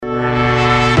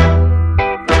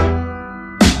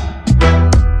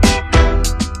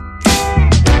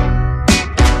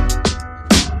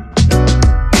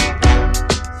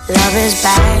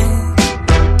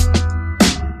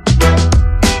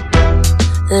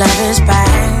Love is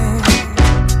bad.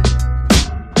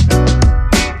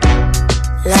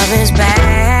 Love is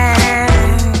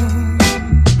bad.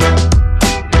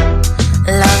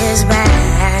 Love is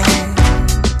bad.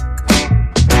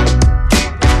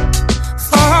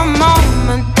 For a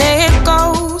moment there it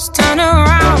goes, turn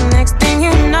around, next thing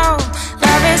you know,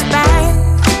 love is bad.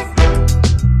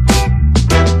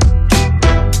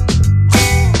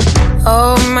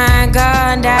 Oh my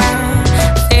God, I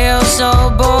feel so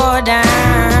bored.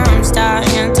 I'm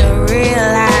starting to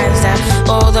realize that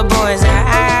all the boys that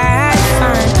I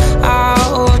find are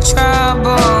all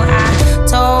trouble. I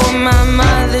told my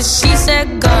mother, she said,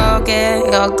 go get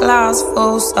your glass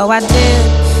full. So I did,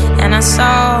 and I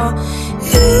saw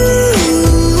you.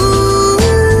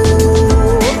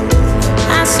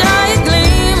 I saw you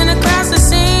gleaming across the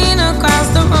scene, across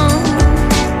the room.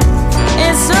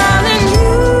 It's all in you.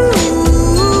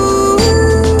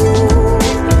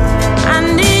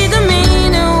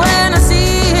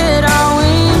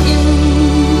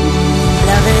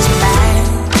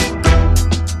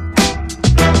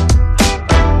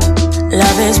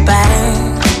 Love is bad.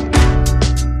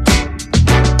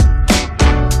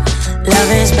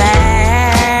 Love is bad.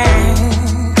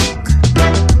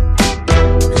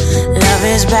 Love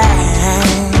is bad.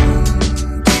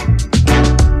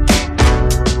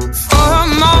 For a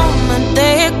moment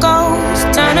there it goes,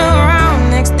 turn around,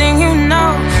 next thing you know,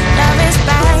 love is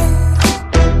bad.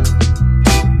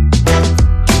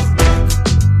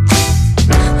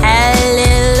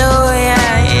 Hallelujah,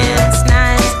 it's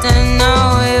nice to know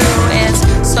you. It's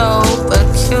so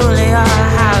peculiar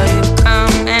how you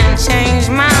come and change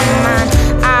my mind.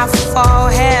 I fall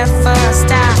head first,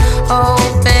 I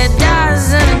hope it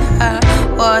doesn't hurt.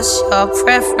 What's your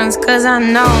preference? 'Cause I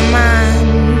know mine,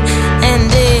 and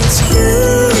it's you.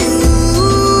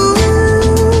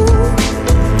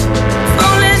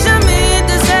 Foolish of me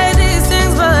to say these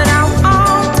things, but I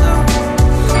want to.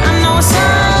 I know it's so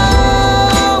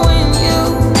in you.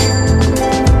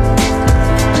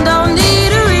 Don't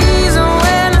need a reason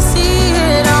when I see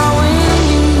it all in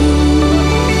you.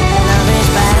 Love is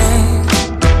bad.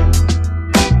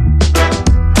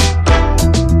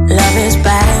 Love is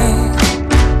bad.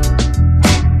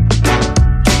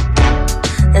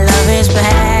 Love is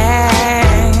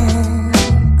bad.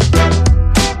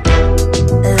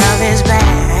 Love is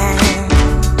bad.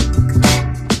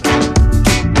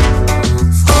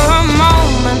 For a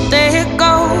moment there it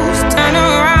goes, turn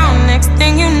around, next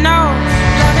thing you know,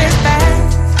 love is bad.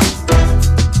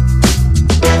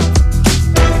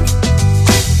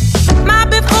 Might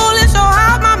be foolish or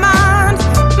out my mind,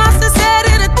 must have said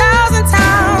it 1,000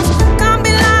 times. Can't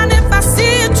be lying if I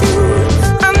see it true.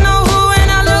 I know who when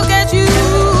I look at you.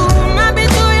 Might be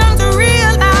too young to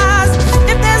realize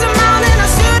if there's a mountain I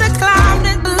should have climbed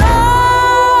it.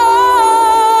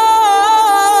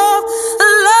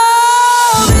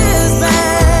 Love is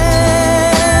bad.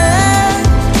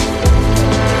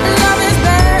 Love is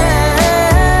bad.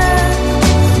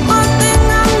 One thing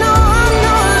I know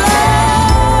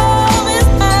love is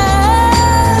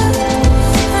bad.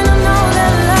 And I know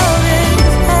that love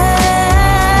is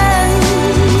bad.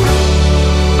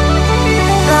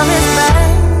 Love is bad.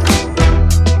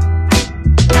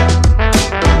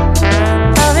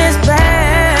 Love is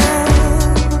bad.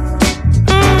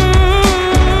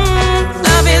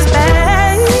 Love is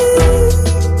bad.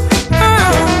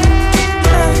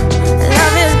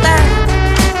 Love is bad.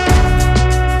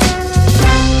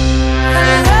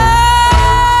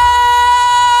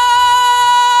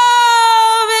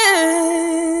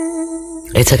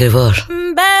 Έτσι ακριβώς.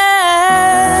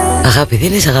 Bad. Αγάπη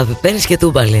δίνεις, αγάπη παίρνεις και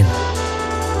τούμπαλιν.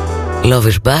 Love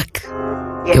is back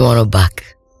και μόνο back.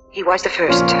 He was the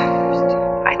first.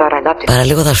 I thought I loved him.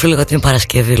 Παραλίγο θα σου λέγω ότι είναι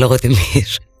Παρασκευή λόγω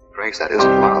τιμής. Grace, that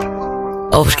isn't love.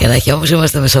 Όπως και να έχει, όμως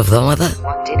είμαστε μεσοβδόματα.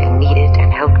 Wanted and needed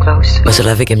and held close.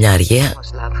 Μεσολαβεί και μια αργία.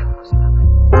 Was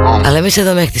love. Αλλά εμείς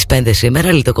εδώ μέχρι τις 5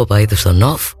 σήμερα, Λητω Κοπαιδου στο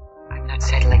Νοφ. I'm not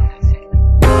settling.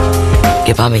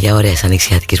 Και πάμε για ωραίες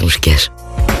ανοιξιάτικες μουσικές.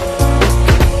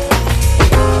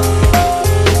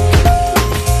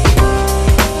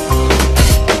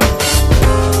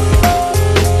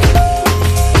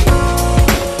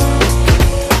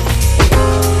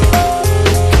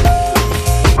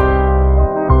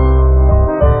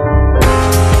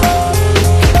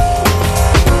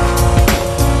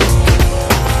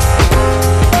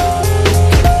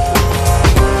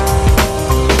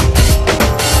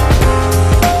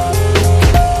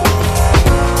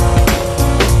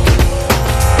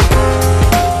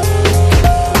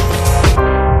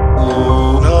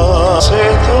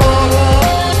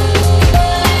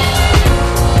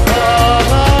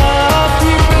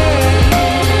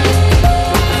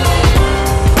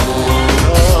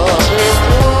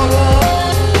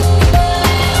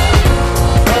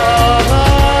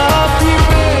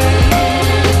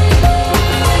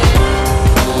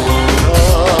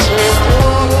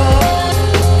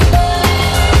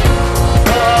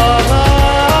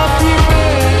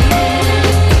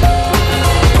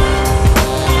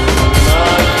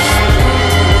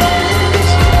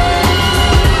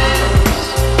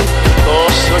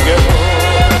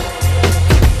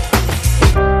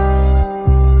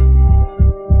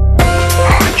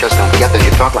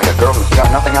 talk like a girl who's got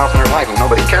nothing else in her life and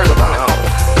nobody cares about. No,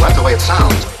 well, that's the way it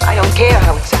sounds. I don't care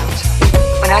how it sounds.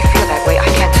 When I feel that way, I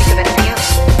can't think of anything else.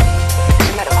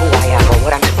 Doesn't matter who I am or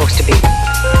what I'm supposed to be.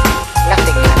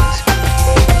 Nothing matters.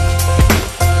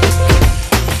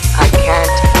 I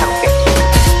can't help it.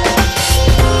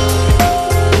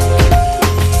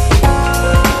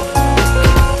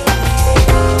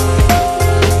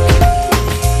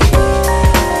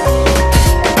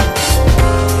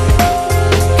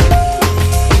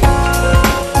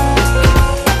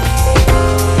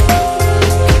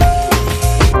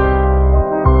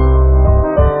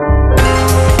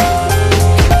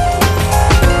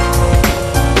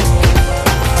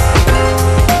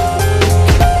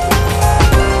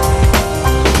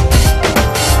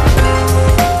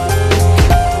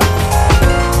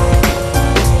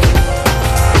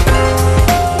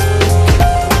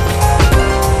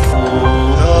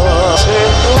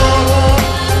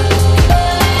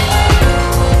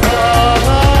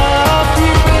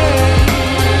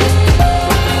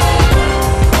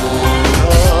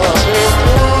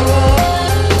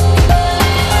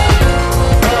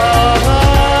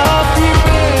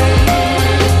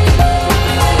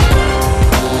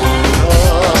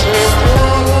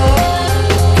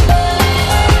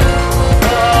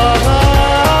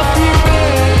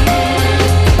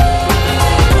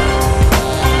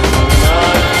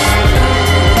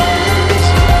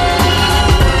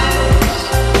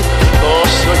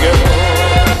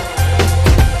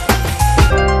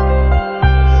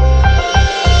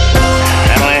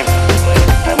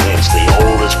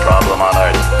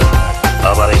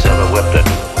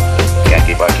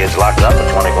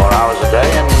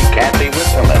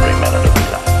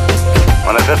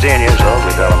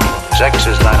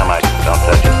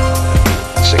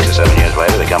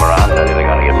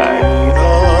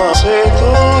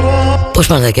 Πώς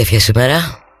πάνε τα κέφια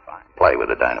σήμερα?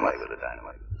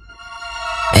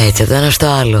 Έτσι, το ένα στο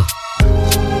άλλο.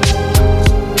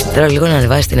 Θέλω λίγο να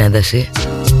ανεβάσεις την ένταση,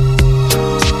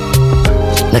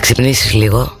 να ξυπνήσεις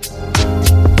λίγο.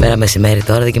 Μέρα μεσημέρι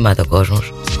τώρα, δεν κοιμάται ο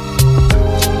κόσμος.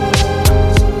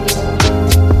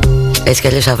 Έτσι κι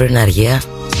αλλιώς αύριο είναι αργία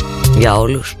για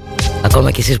όλους.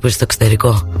 Ακόμα κι εσείς που είστε στο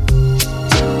εξωτερικό,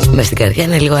 μες στην καρδιά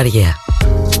είναι λίγο αργία.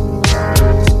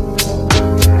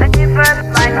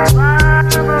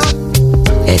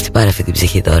 Έτσι, πάρε αυτή την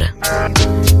ψυχή τώρα.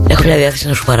 Έχω μια διάθεση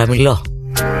να σου παραμιλώ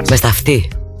μες στα αυτή.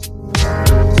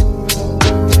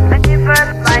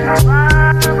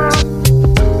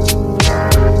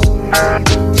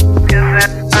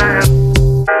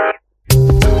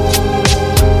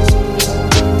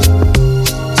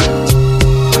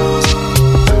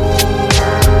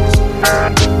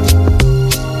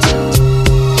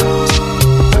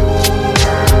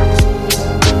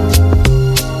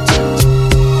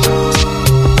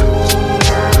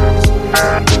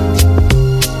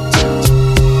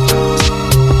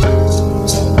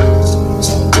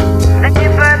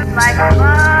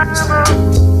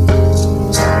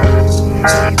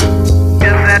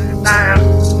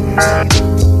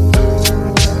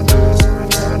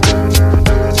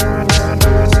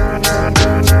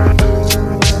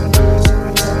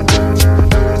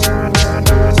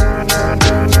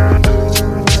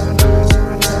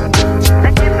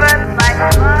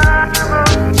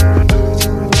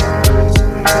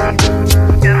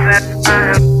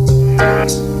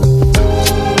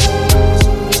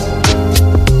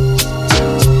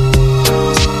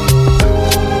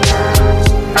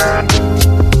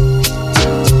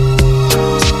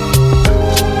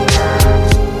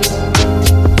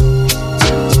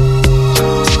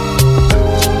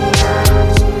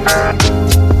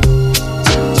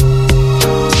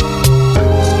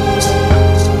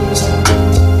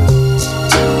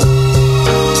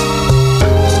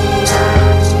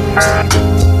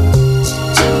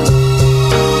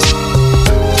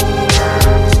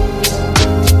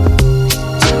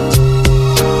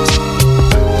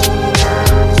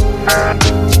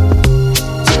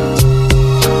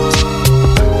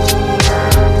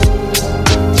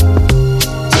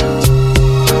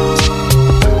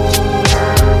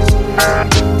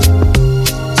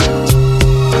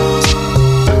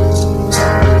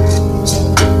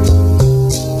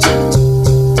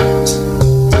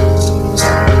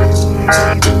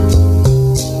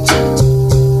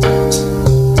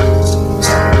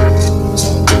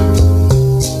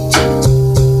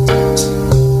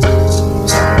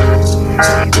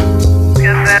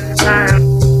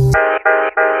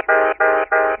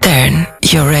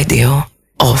 your radio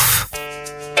off.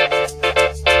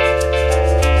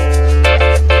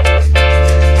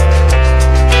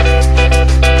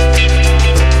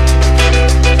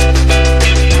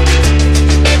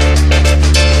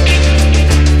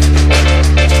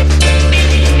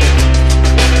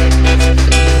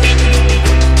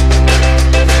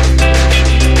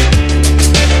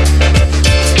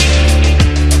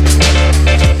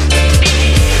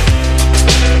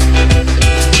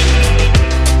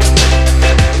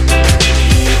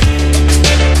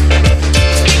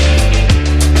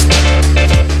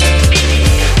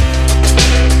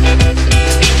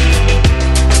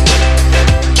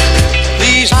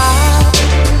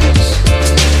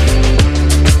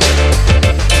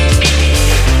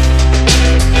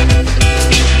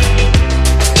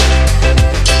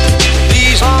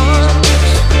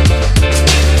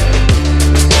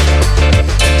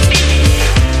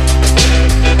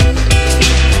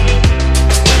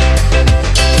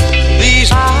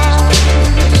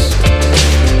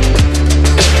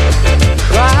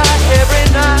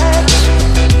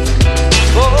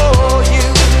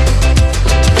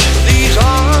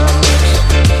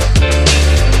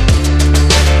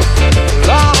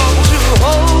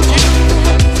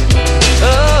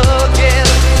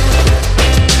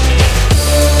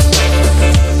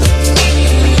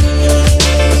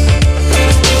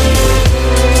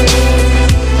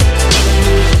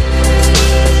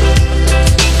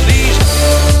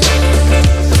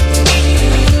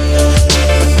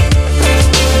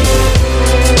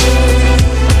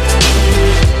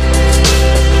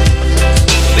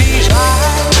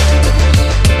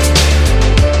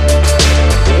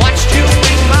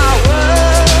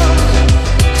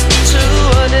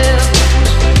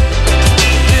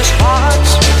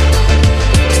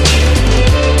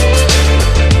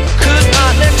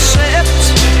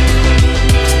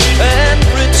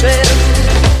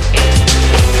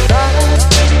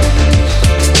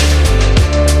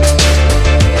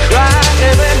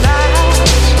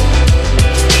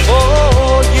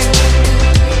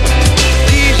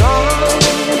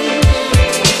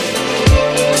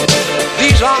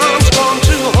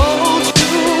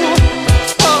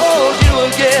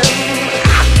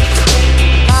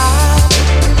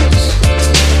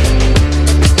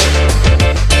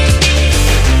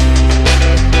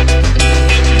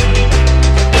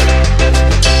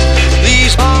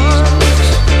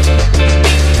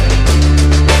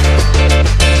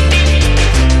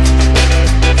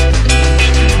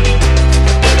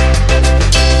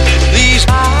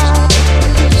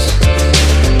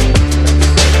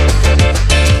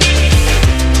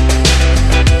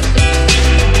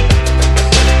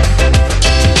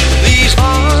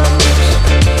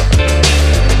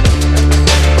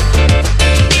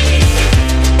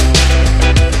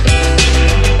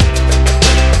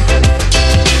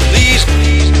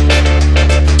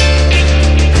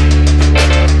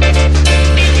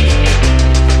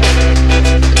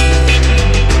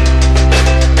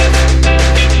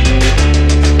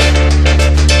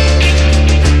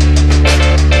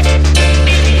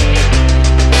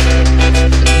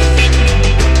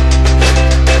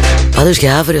 Πάντως και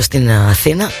αύριο στην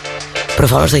Αθήνα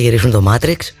προφανώς θα γυρίσουν το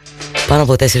Matrix. Πάνω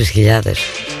από 4.000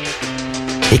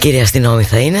 οι κύριοι αστυνόμοι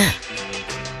θα είναι.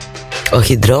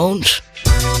 Όχι drones,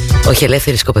 όχι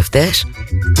ελεύθεροι σκοπευτές.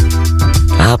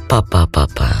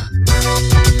 Απαπαπαπα.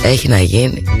 Έχει να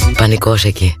γίνει πανικός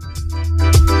εκεί.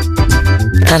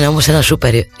 Θα είναι όμως ένα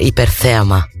σούπερ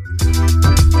υπερθέαμα.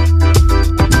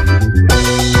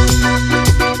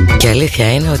 Και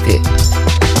αλήθεια είναι ότι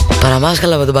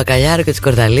παραμάσκαλα με τον μπακαλιάρο και τη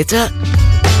σκορδαλίτσα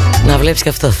να βλέπεις και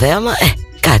αυτό το θέαμα.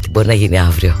 Κάτι μπορεί να γίνει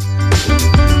αύριο.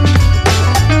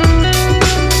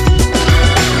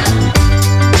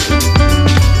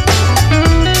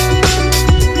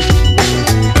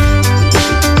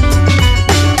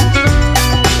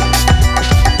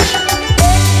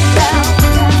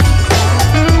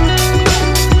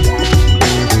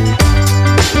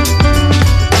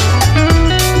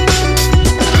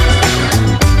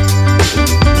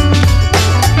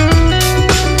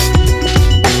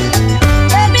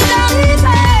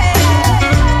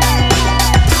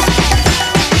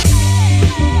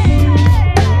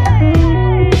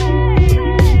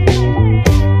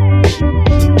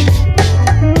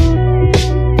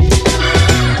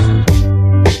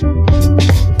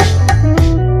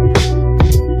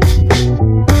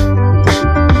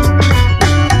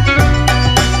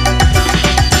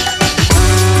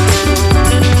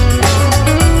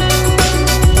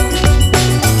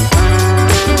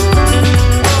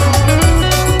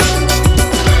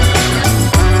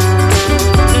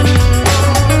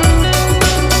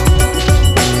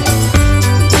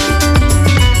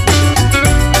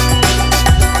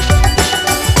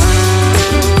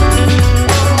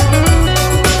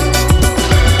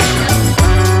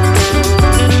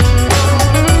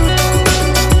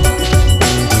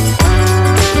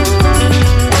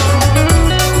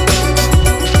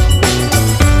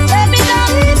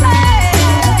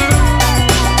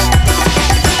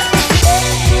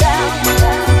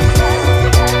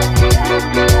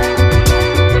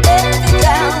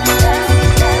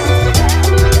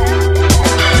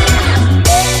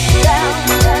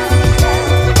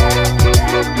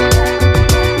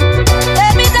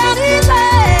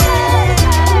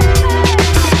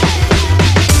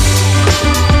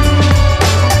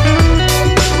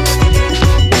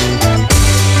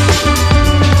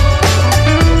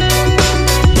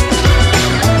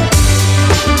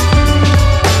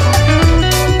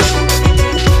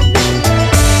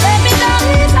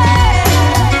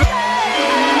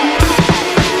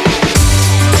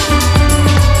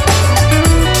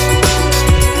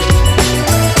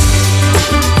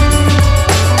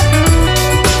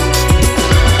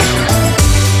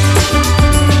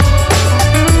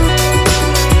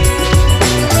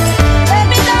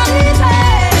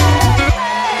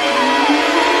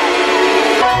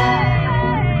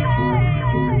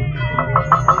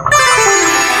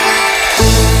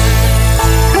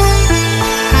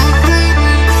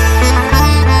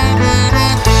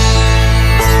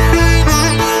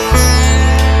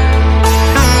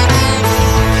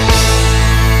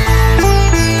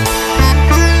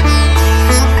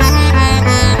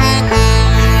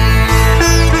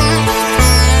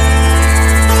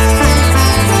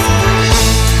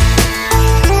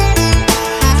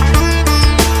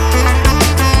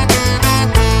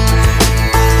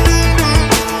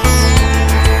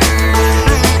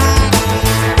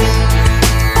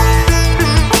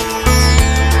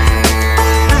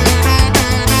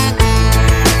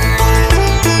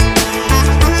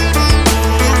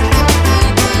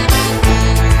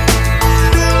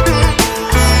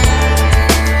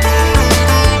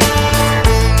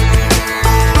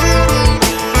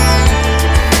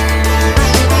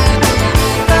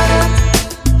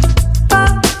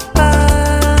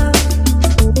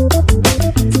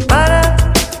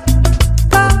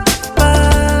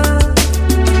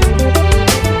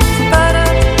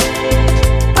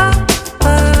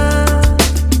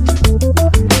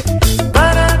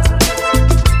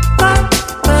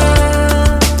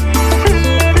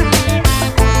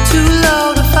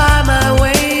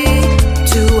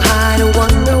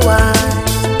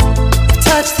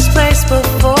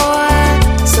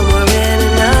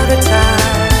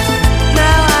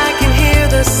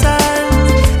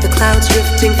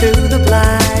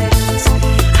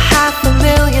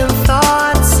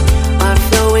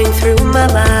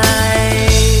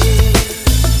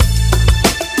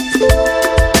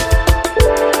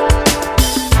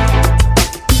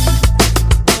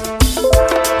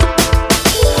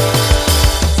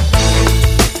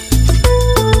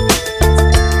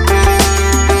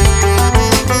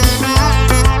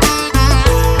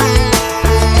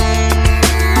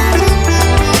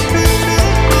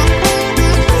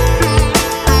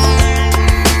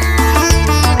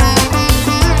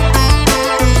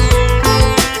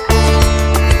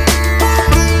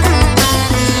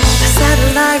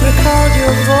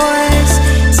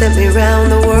 sent me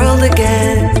round the world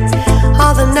again.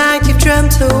 All the night you've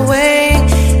dreamt away,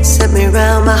 sent me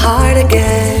round my heart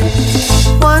again.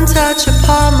 One touch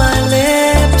upon my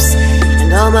lips,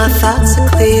 and all my thoughts are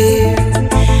clear.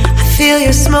 I feel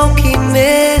your smoky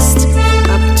mist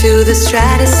up to the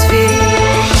stratosphere.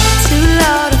 Too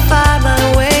low to find my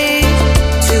way,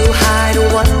 too high to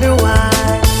wonder why.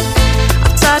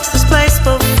 I've touched this place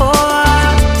before,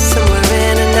 somewhere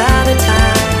in another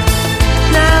time.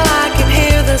 Now I can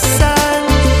hear the sun,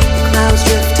 the clouds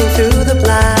drifting through the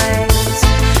blinds.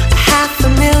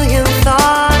 500,000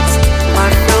 thoughts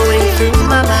are flowing through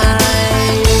my mind.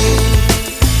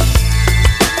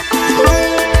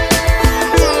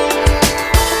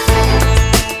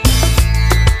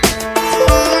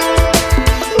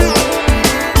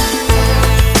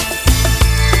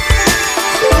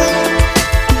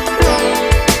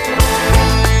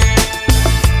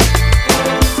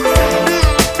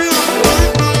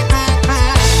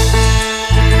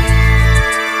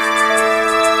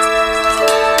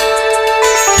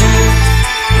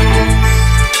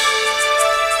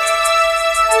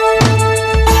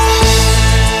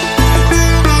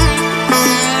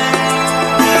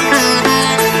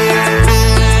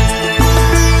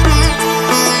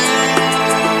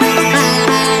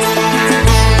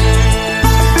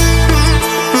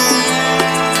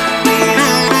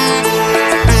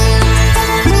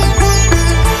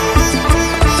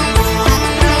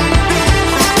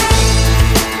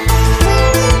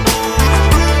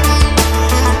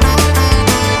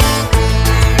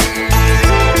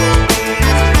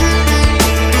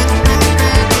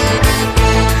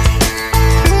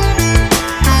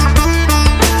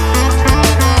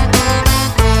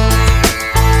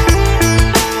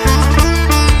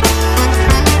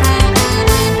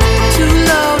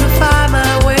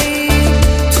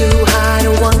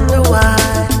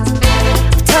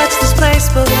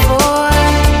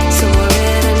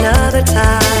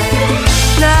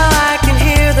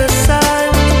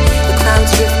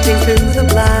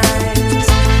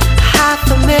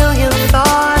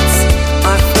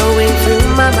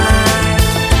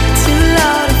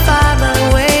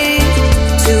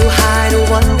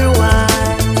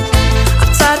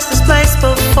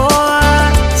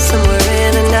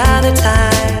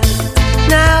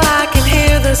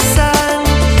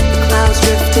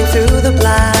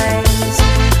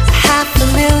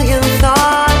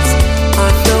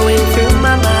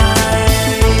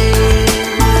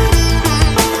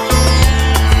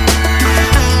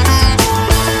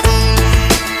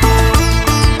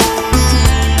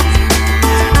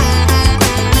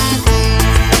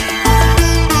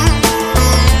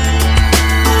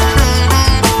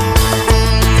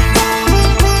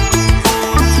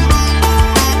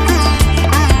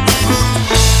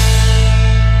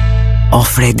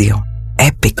 Off Radio.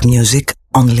 Epic music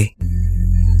only.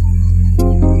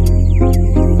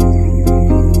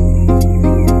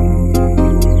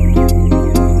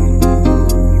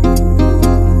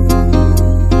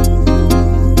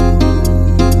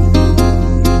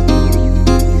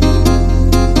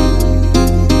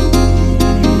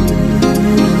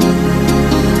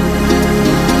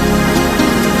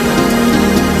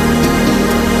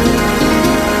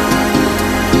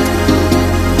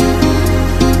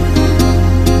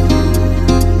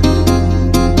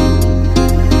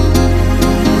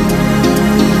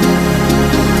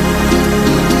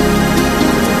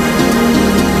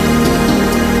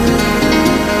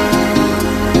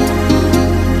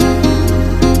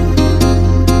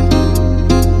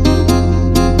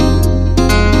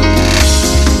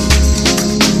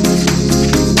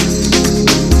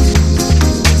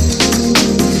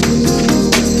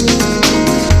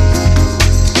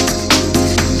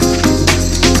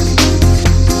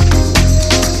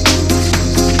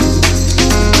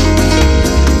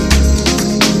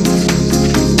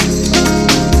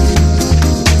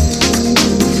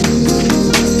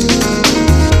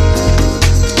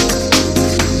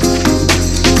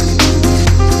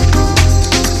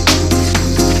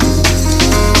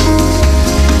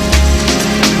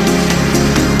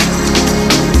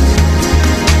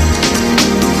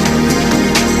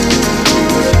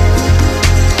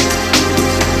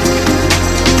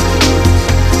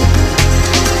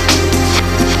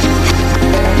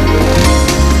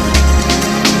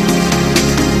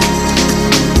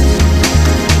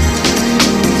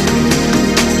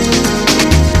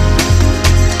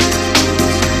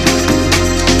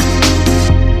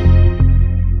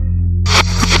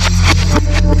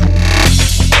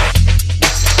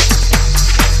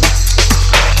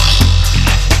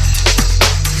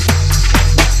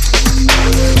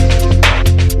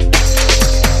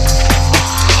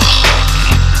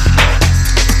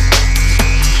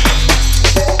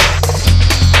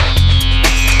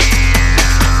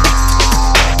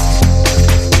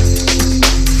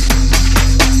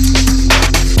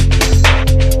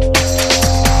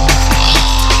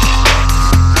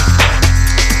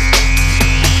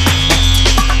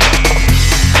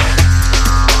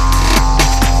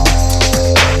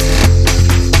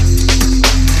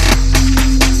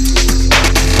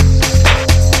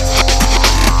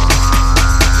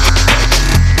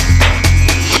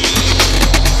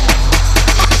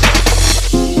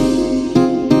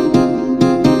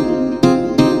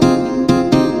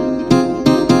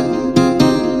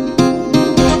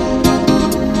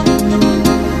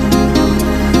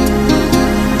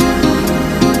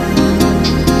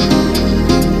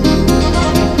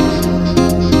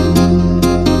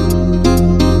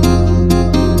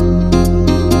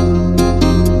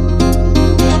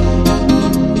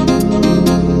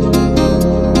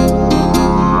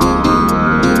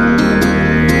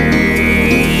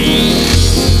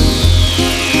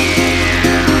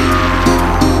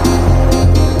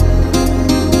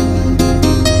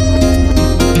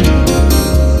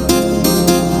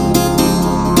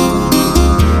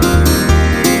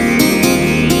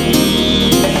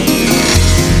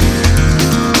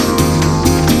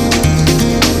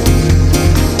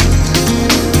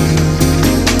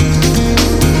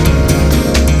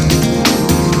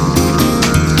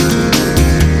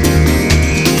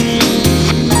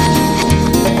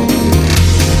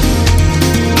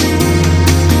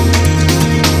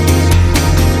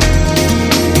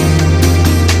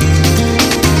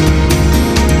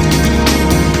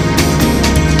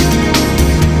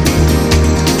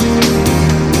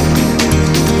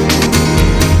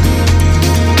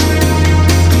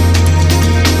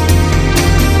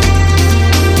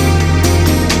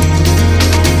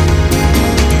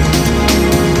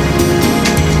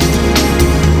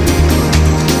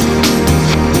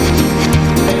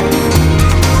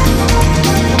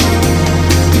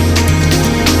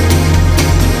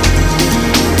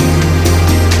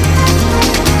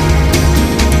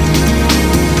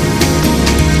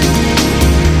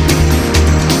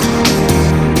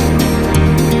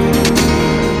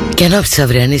 Και εν ώψη της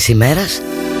αυριανής ημέρας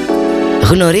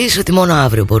γνωρίζεις ότι μόνο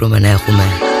αύριο μπορούμε να έχουμε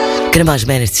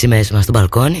κρεμασμένες τις σημαίες μας στο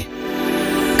μπαλκόνι,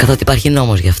 καθότι υπάρχει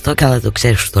νόμος γι' αυτό και αν δεν το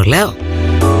ξέρεις σου το λέω.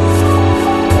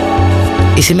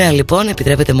 Η σημαία λοιπόν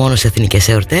επιτρέπεται μόνο σε εθνικές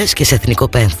εορτές και σε εθνικό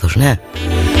πένθος, ναι.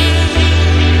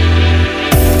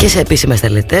 Και σε επίσημες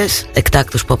τελετές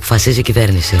εκτάκτους που αποφασίζει η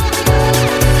κυβέρνηση.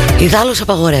 Ιδάλλως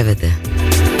απαγορεύεται.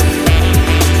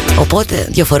 Οπότε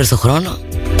 2 φορές το χρόνο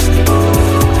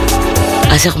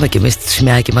ας έχουμε κι εμείς το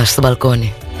σημαίακι μας στο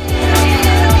μπαλκόνι.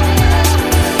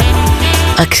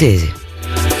 Αξίζει.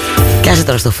 Κι άσε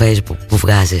τώρα στο Facebook που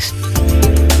βγάζεις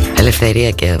ελευθερία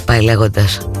και πάει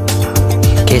λέγοντας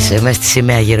και είσαι μέσα στη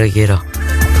σημαία γύρω γύρω.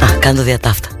 Κάνε το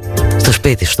διατάφτα στο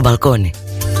σπίτι σου, στο μπαλκόνι.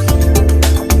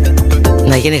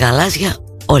 Να γίνει γαλάζια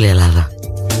όλη η Ελλάδα.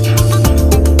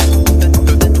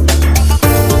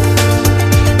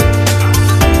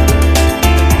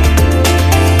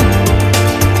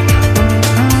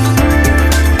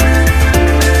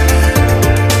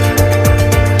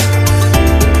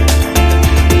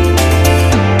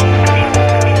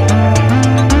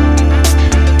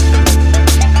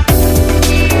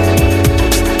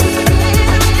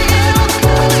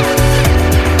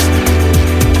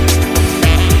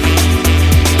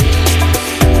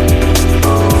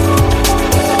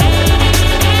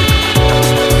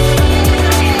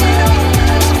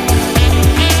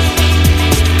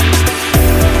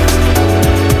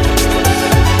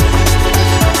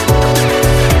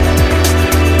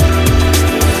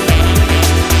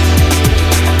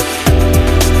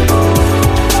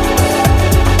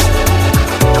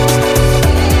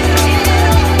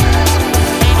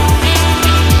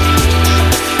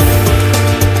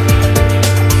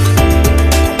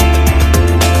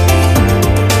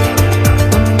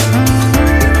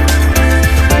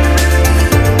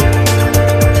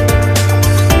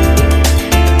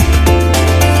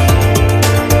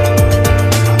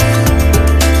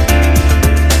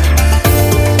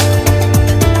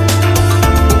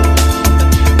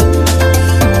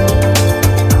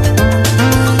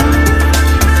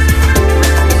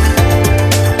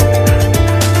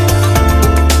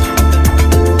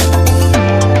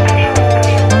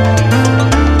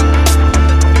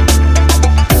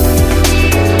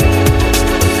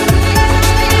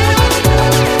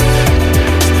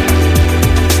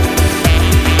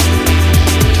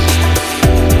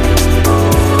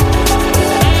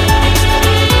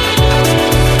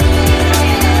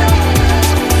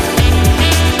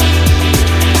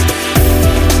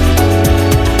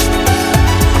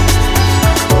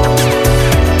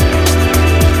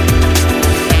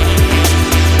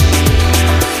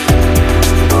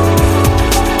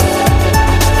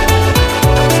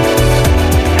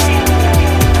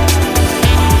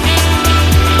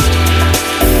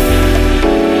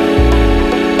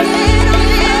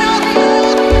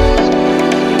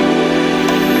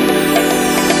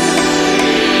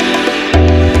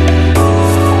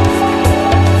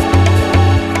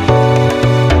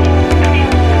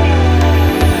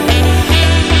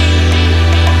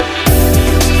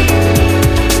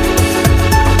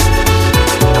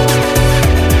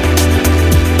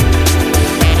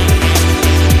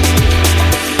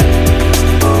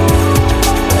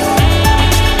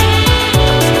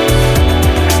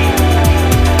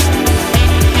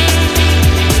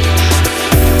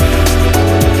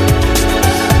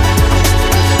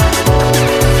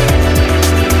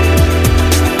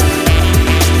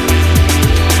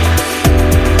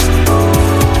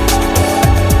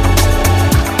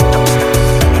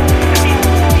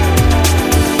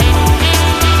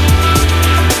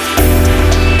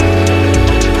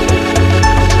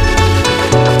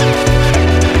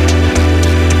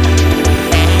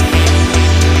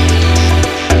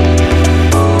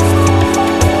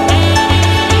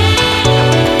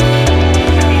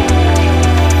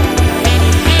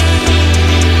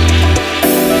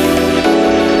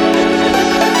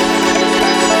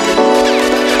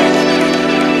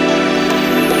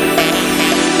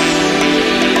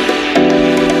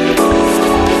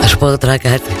 πω τώρα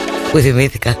κάτι που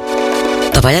θυμήθηκα.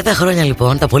 Τα παλιά τα χρόνια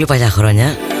λοιπόν, τα πολύ παλιά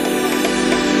χρόνια,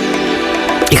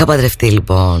 είχα παντρευτεί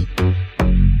λοιπόν.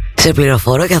 Σε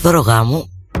πληροφορώ για δώρο γάμου.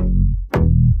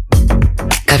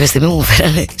 Κάποια στιγμή μου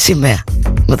φέρανε σημαία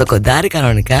με το κοντάρι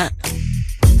κανονικά,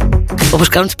 όπως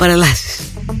κάνουν τις παρελάσεις,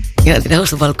 για να την έχω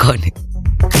στο μπαλκόνι.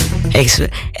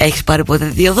 Έχεις πάρει ποτέ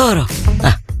τέτοιο δώρο?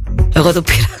 Εγώ το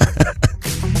πήρα.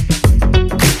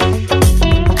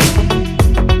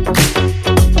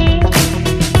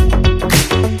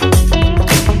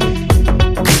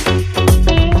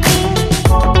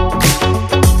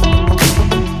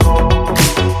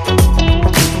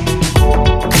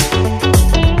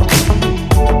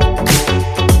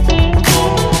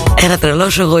 Ένα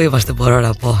τρελός εγώ είμαστε, μπορώ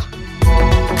να πω.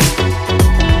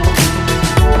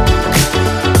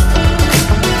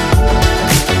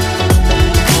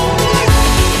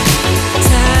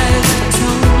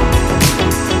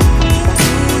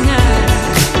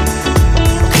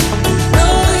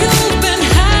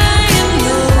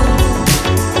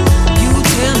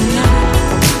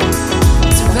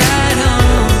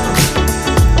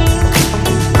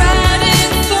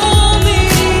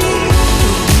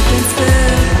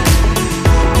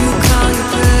 You call your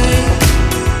praise.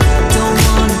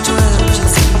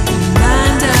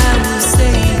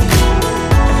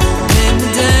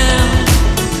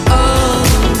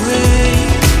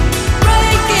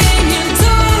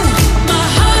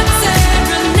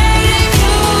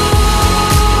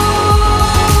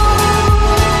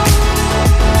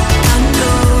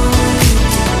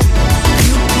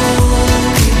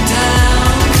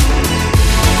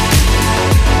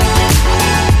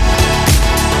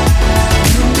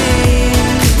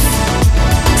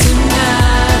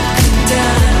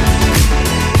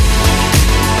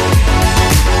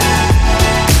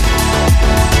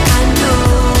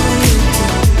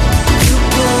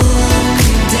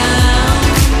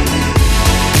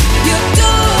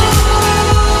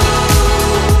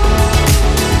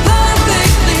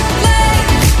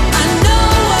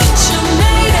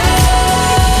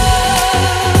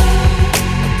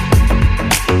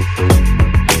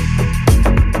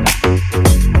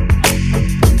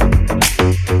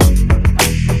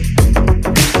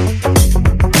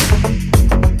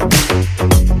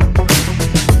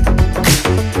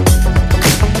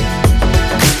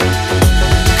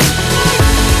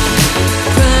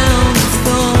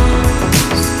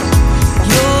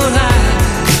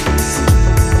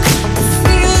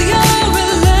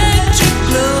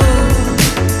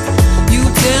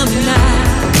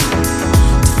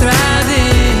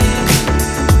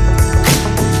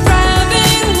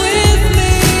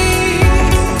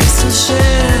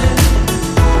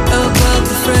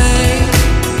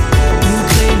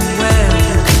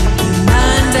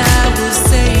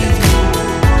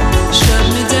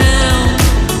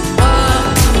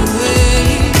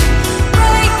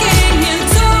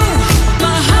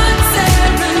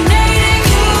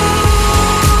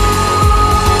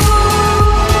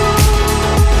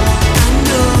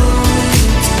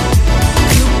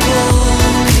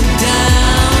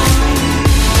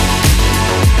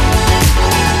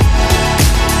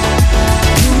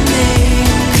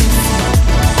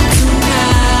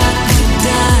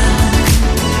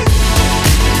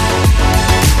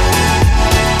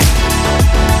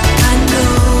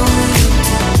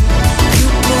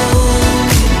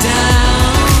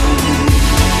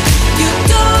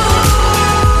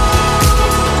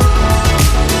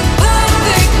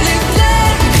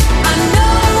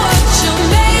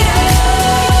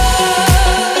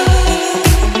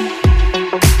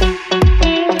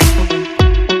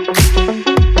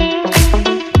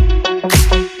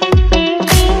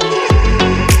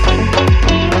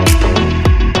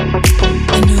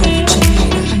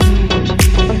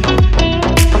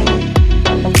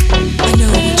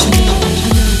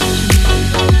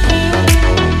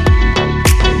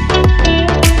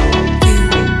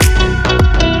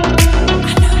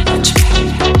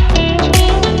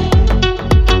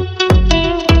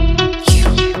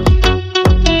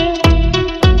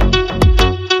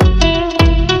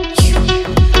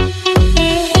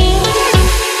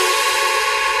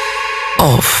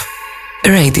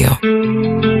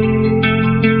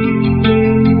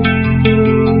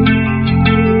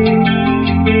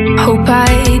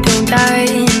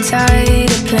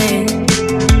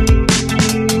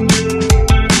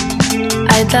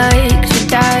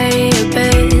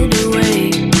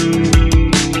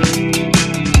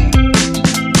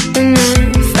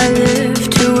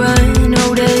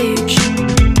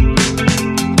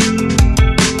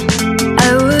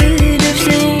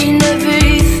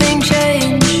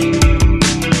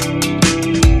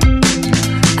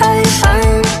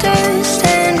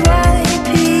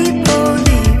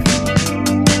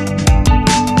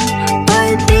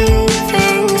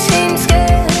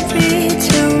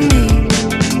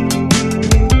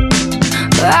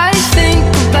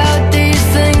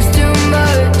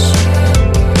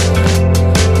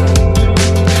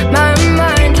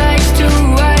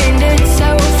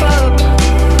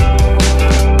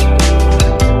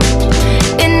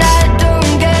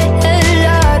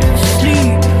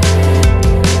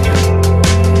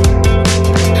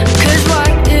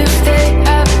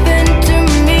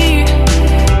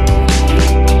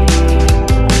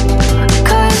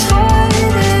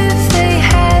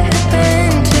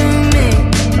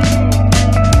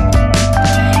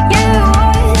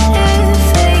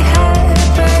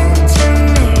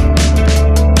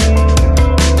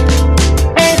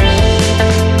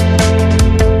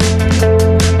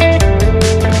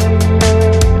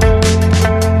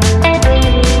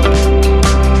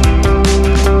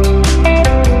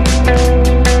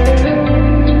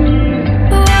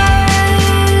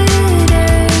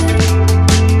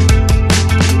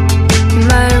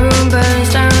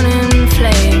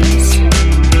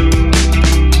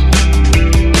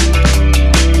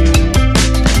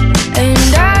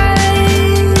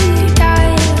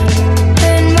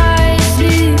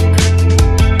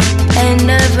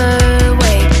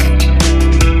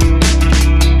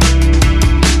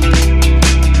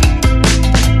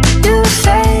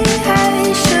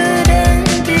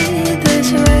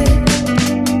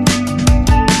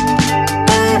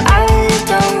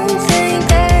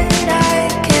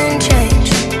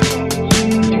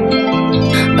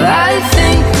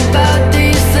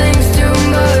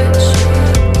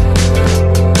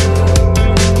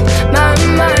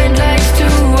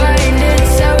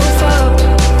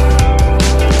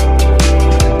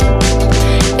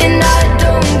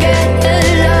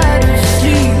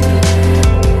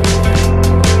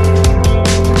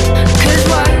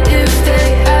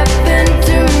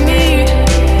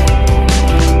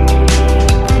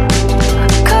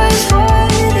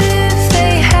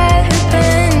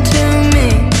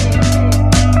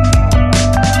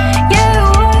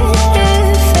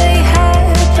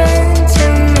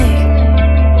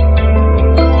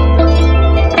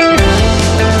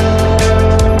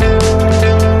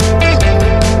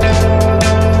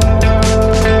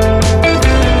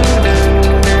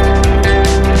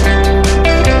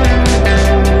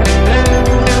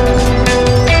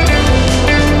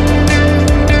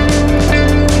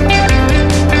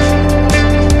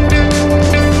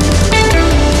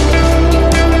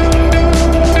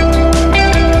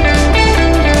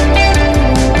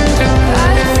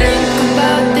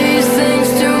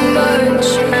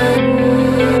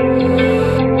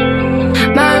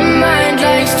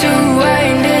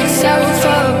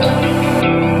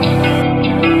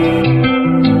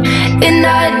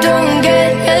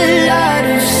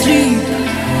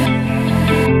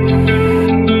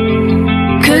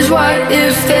 what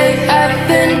if they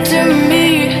happen to me.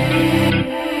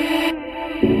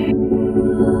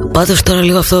 Πάντως τώρα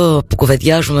λίγο αυτό που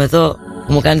κουβεντιάζουμε εδώ,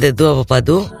 που μου κάνετε ντου από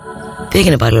παντού, τι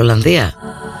έγινε πάλι? Ολλανδία,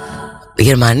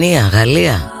 Γερμανία,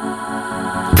 Γαλλία,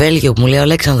 Βέλγιο που μου λέει ο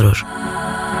Αλέξανδρος.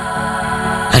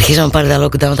 Αρχίσαμε πάλι τα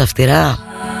lockdown τα αυστηρά.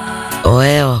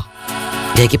 Ωέο,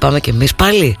 για εκεί πάμε κι εμείς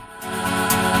πάλι.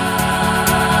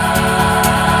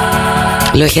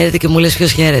 Λέω χαίρετε και μου λες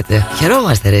ποιος χαίρετε.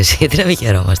 Χαιρόμαστε ρε εσύ, γιατί να μην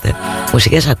χαιρόμαστε?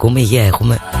 Μουσικές ακούμε, υγεία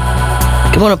έχουμε.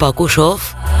 Και μόνο που ακούς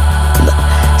off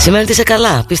σημαίνει ότι είσαι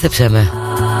καλά, πίστεψέ με.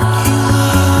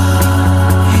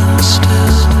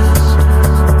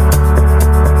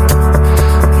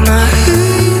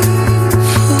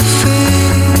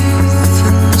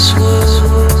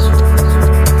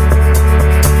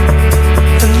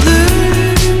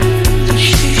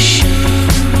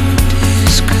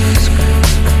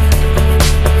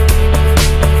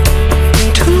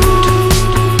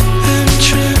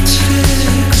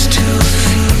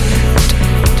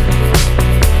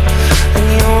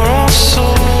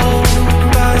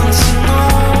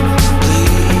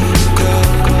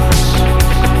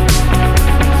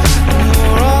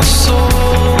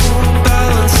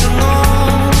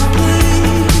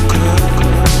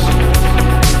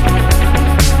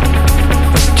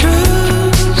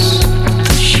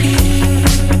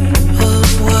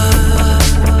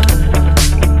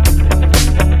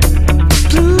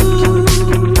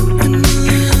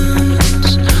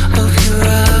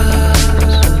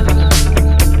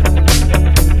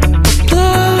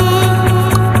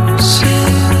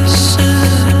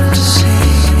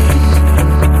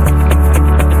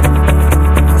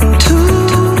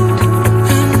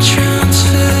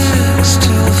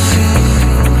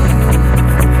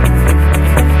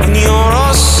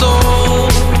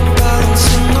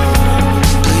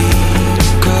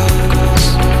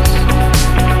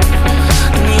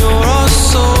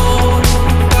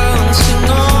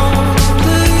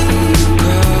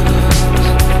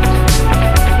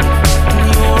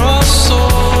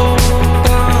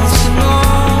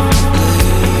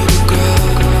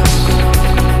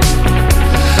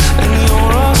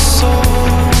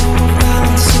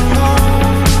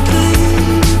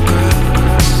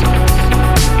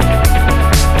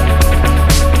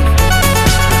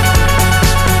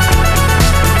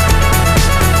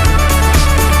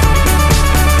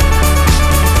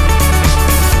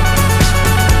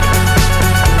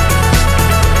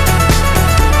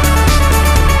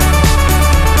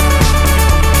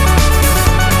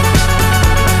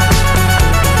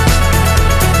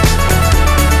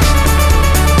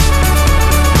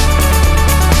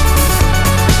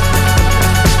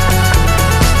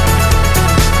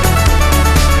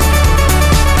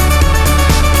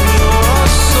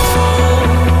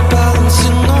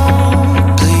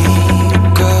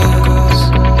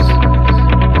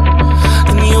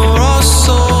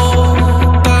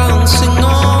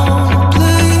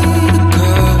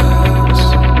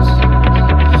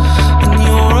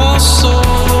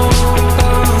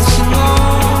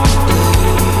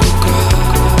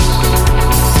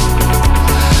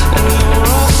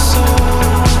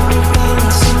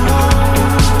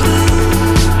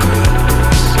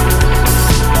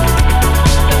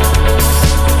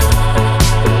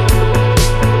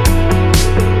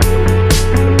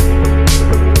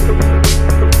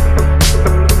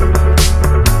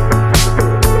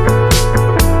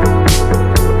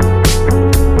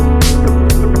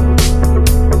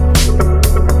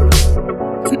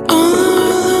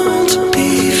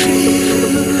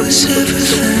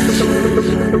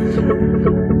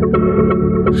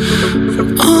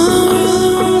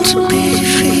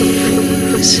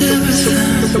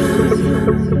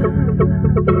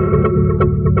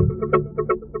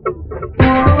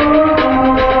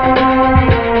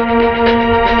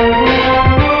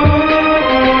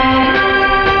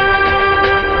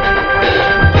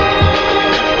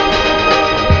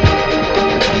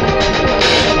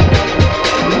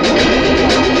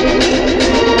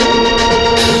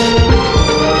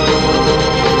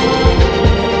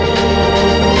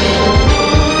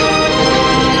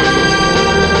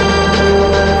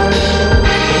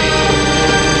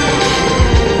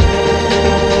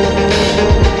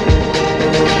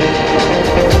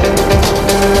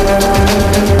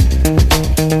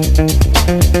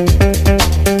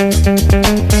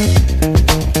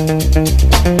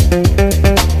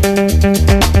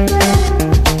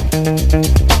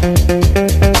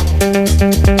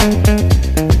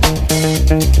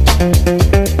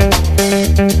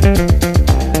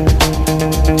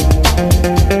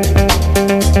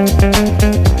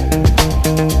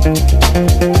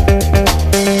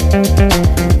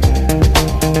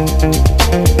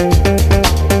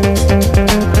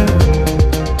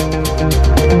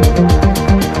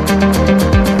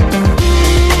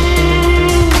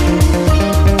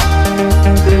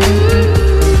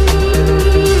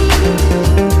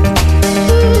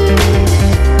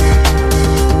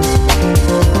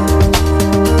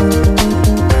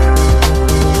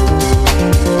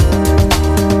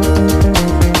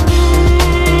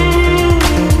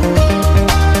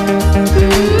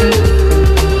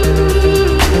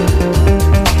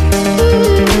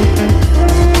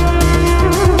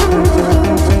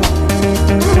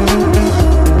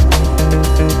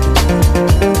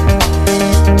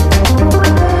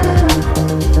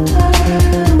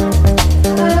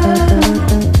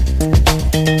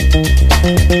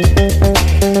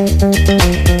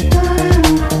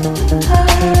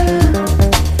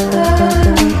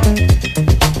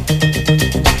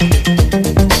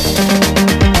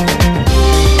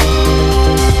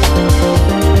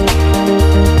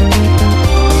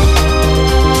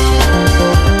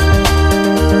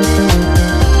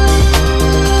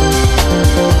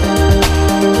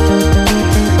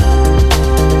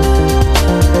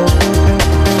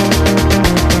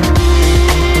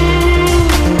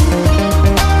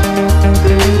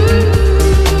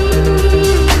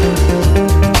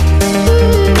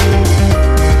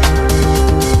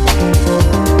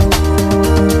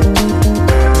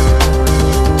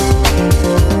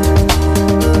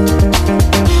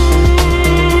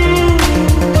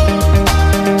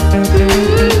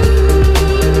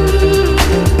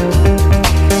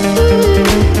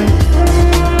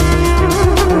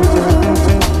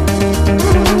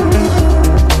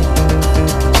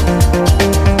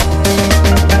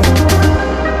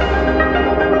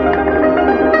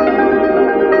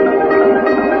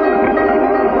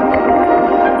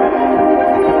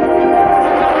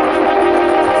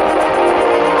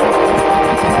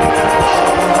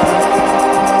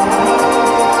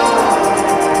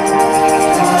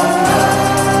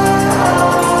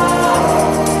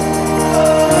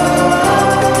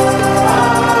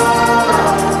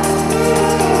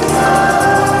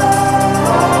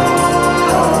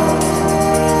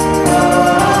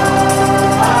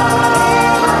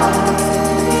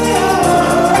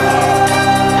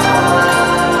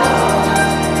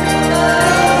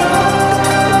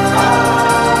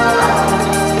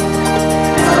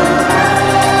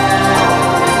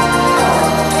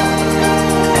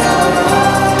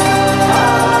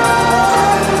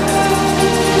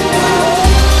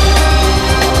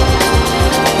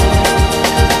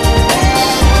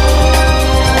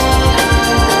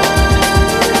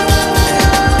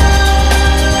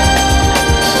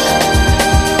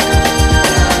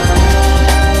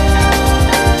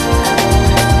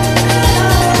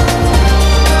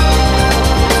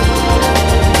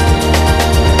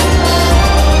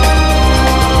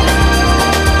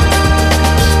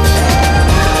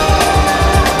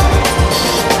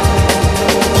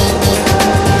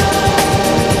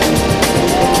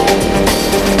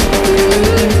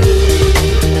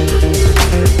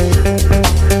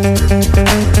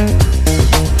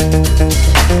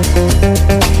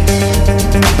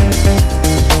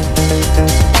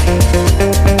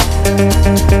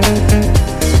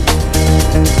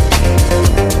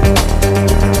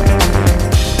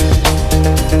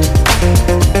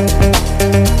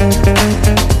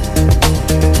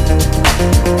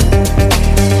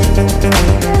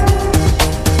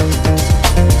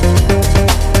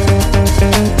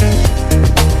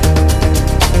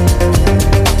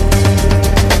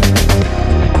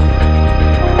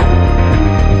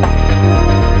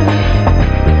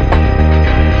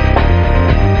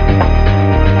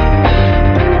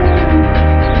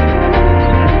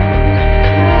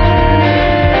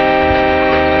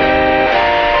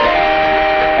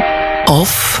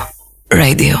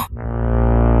 Radio.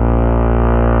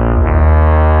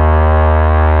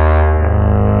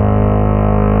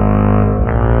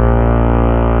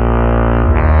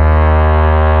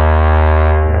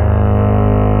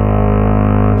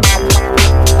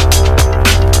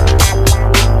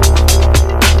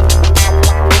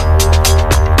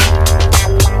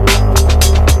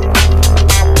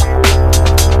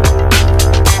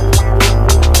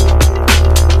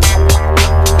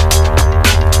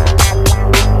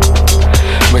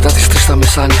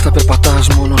 Μεσάνυχτα περπατάς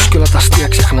μόνος και όλα τα αστεία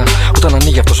ξεχνάς. Όταν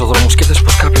ανοίγει αυτός ο δρόμος, σκέφτεσαι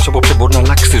πως κάποιος απόψε μπορεί να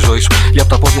αλλάξει τη ζωή σου. Για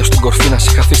από τα πόδια στην κορφή να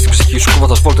συγχαθεί στην ψυχή σου,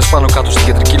 κόβοντας βόλτες πάνω κάτω στην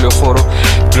κεντρική λεωφόρο.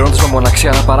 Πληρώνοντας με μοναξία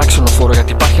ένα παράξενο φόρο.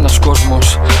 Γιατί υπάρχει ένας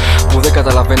κόσμος που δεν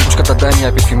καταλαβαίνει πως καταντάει μια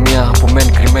επιθυμία που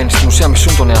μένει κρυμμένη. Στην ουσία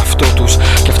μισούν τον εαυτό τους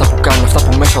και αυτά που κάνουν, αυτά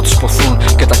που μέσα τους ποθούν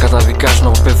και τα καταδικάζουν.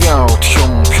 Από παιδί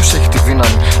αναρωτιόμουν ποιος έχει τη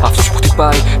δύναμη, αυτός που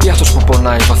χτυπάει ή αυτός που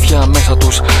πονάει. Βαθιά μέσα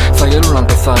τους θα γελούν αν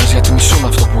πεθάνεις, γιατί μισούν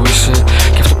αυτό που είσαι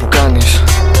και αυτό που κάνεις.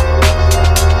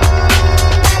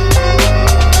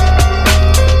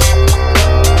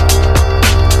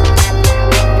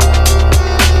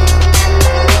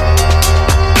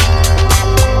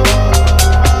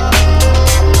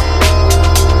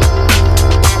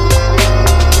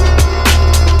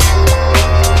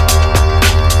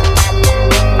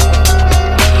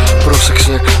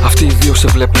 Αυτοί οι δύο σε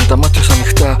βλέπουν τα μάτια σου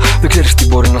ανοιχτά. Δεν ξέρεις τι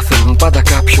μπορεί να θέλουν. Πάντα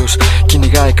κάποιος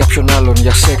κυνηγάει κάποιον άλλον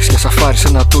για σεξ, για σαφάρι σε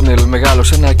ένα τούνελ μεγάλο,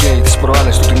 σε ένα γκέι. Τις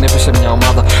προάλλες του την έπεσε μια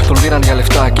ομάδα. Τον πήραν για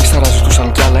λεφτά και ύστερα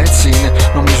ζητούσαν κι άλλα. Έτσι είναι,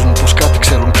 νομίζουν πως κάτι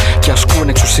ξέρουν και ασκούν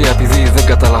εξουσία επειδή δεν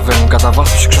καταλαβαίνουν. Κατά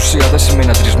βάθος εξουσία δεν σημαίνει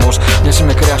αντρισμός. Μοιάζει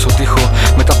με κρέα στον τοίχο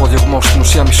μετά από διωγμό. Στην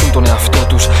ουσία μισούν τον εαυτό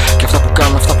τους και αυτά που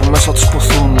κάνουν, αυτά που μέσα τους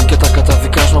ποθούν και τα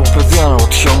καταδικάζουν. Από παιδί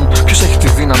αναρωτιόμουν ποιος έχει τη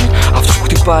δύναμη, αυτός που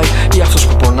χτυπάει ή αυτός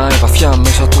που πονάει. Βαθιά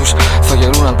μέσα τους θα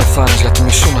γελούν αν πεθάνεις, γιατί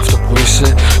μισούν αυτό που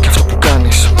είσαι και αυτό που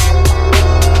κάνεις.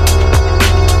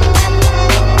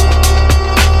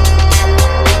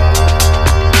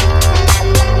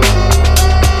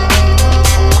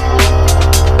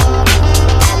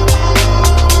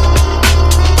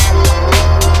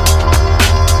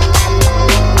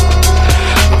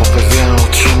 Από παιδί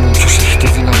αναρωτιόμουν ποιος έχει τη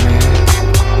δύναμη.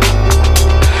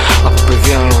 Από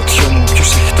παιδί αναρωτιόμουν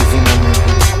ποιος έχει τη δύναμη.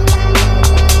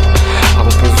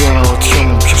 Από παιδί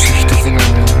αναρωτιόμουν ποιος έχει τη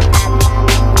δύναμη.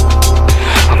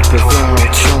 Από παιδί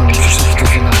αναρωτιόμουν ποιος έχει τη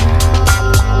δύναμη.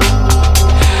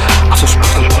 Αυτός που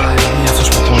χτυπάει ή αυτός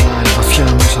που πονάει. Βαθιά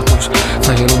μέσα τους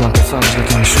θα γελούν αν πεθάνεις,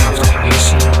 γιατί μισούν αυτό που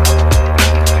είσαι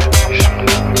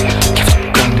και αυτό που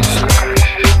κάνεις.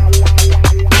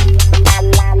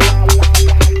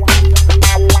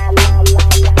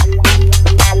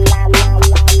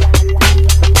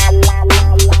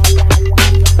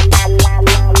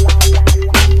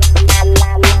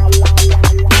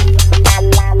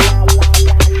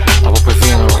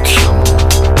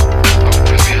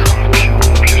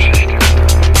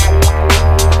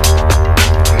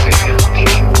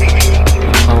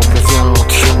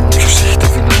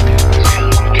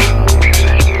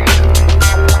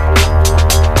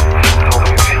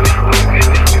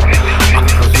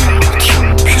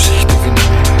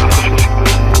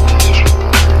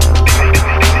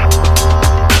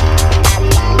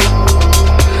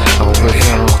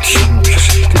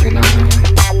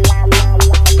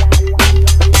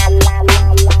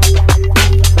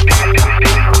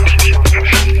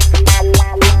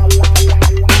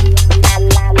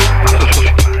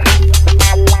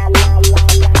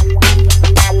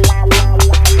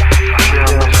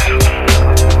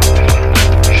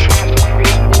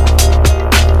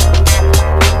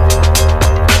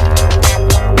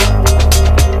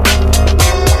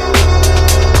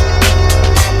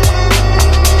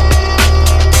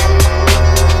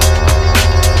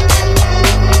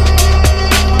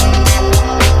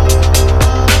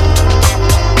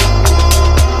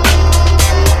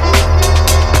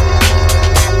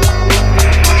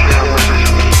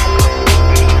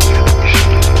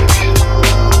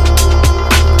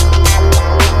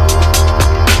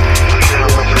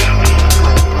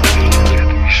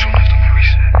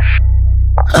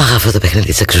 Αυτό το παιχνίδι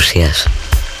της εξουσίας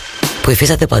που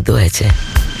υφίσταται παντού, έτσι,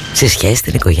 στη σχέση,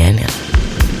 στην οικογένεια,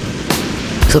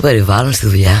 στο περιβάλλον, στη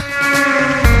δουλειά.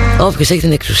 Όποιος έχει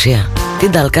την εξουσία, τι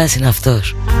νταλκάς είναι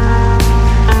αυτός.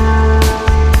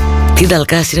 Τι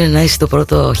νταλκάς είναι να είσαι το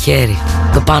πρώτο χέρι,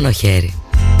 το πάνω χέρι.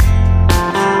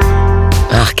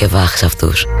 Αχ και βάχ σε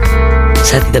αυτούς.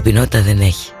 Σαν την ταπεινότητα δεν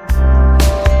έχει.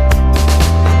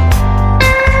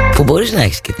 Που μπορείς να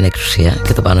έχεις και την εξουσία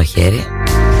και το πάνω χέρι,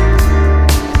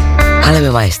 αλλά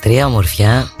με μαεστρία,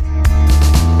 ομορφιά,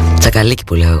 τσακαλίκι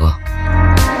που λέω εγώ.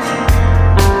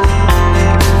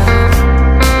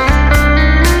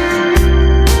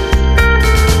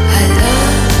 I love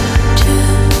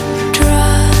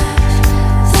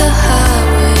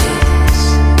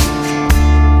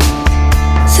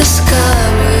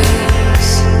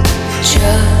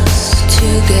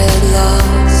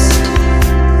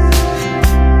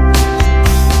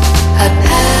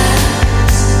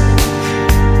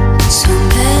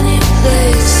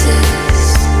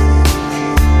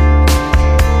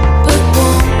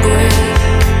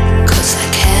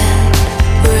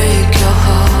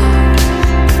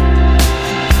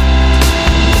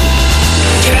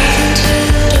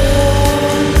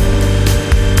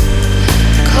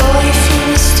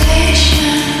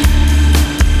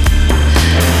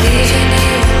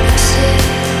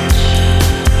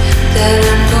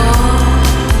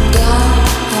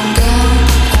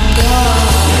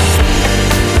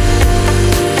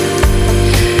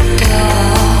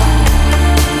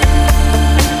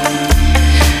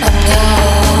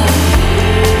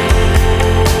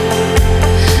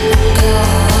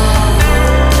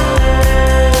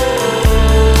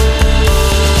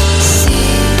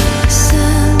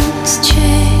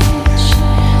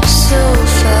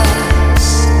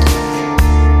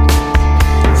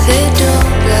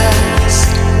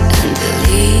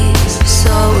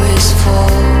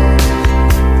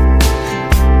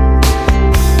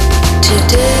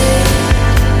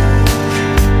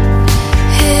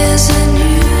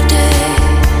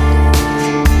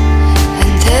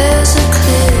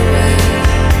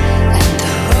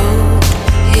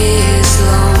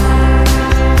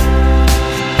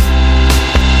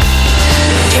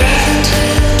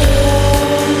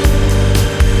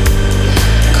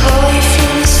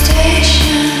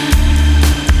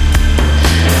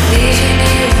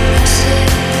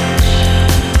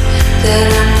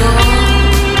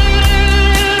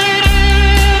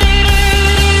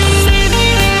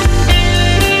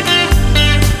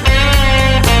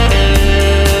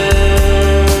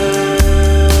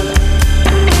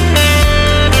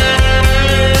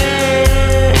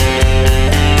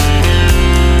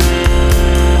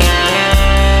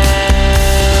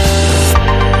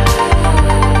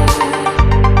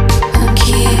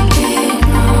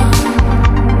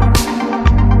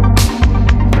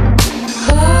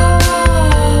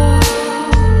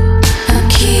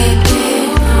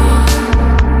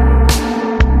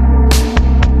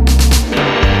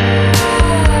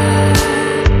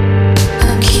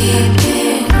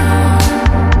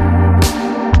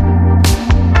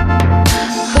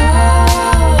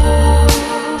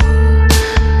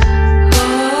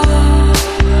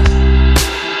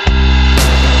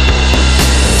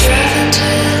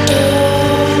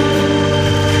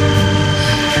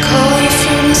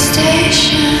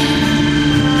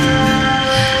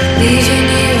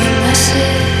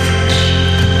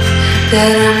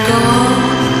that I'm gone.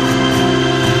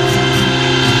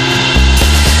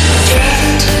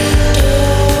 Driving to the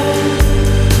door,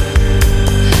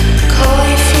 call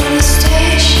you from the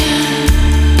station,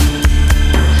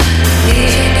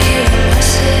 leaving you a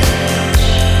message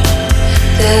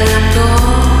that I'm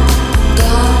gone, I'm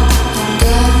gone, I'm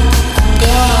gone, I'm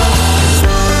gone.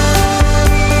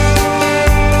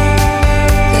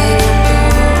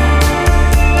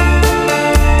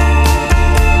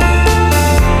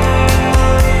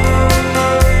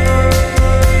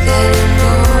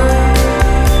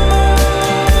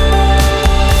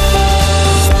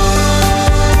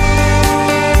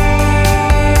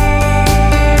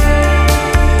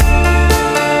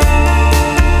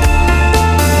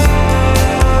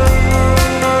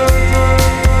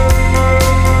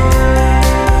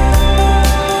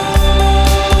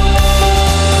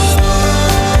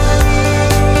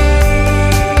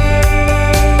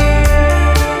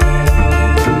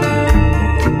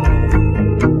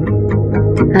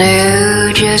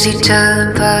 New Jersey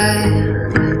Turnpike,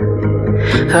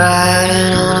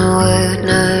 riding on a wet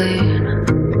night.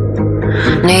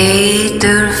 Need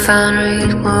the refinery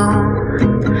glow,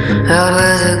 out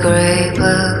where the great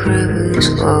black rivers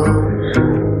flow.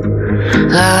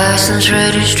 License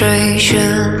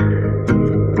registration,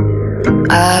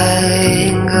 I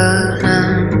ain't got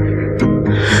none,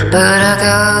 but I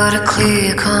got a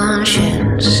clear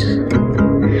conscience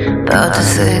about the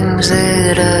things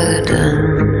that I've done.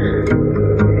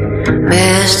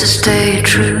 Mr. State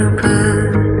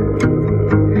Trooper,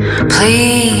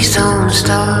 please don't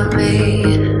stop me.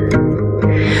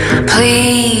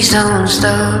 Please don't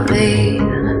stop me.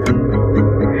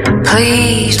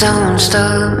 Please don't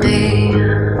stop me.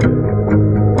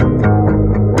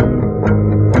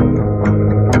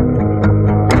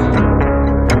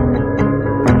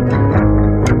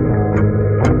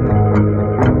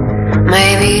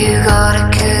 Maybe you got a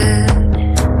kid,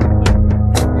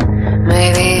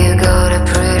 maybe you got a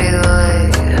pretty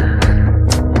wife.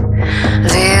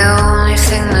 The only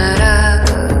thing that I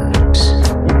got's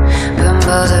been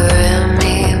bothering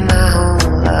me my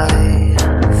whole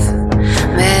life.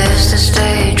 Mr.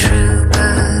 State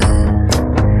Trooper,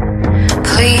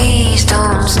 please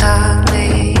don't stop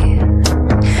me.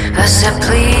 I said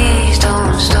please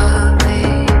don't stop me.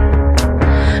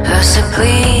 I said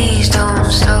please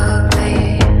don't stop me.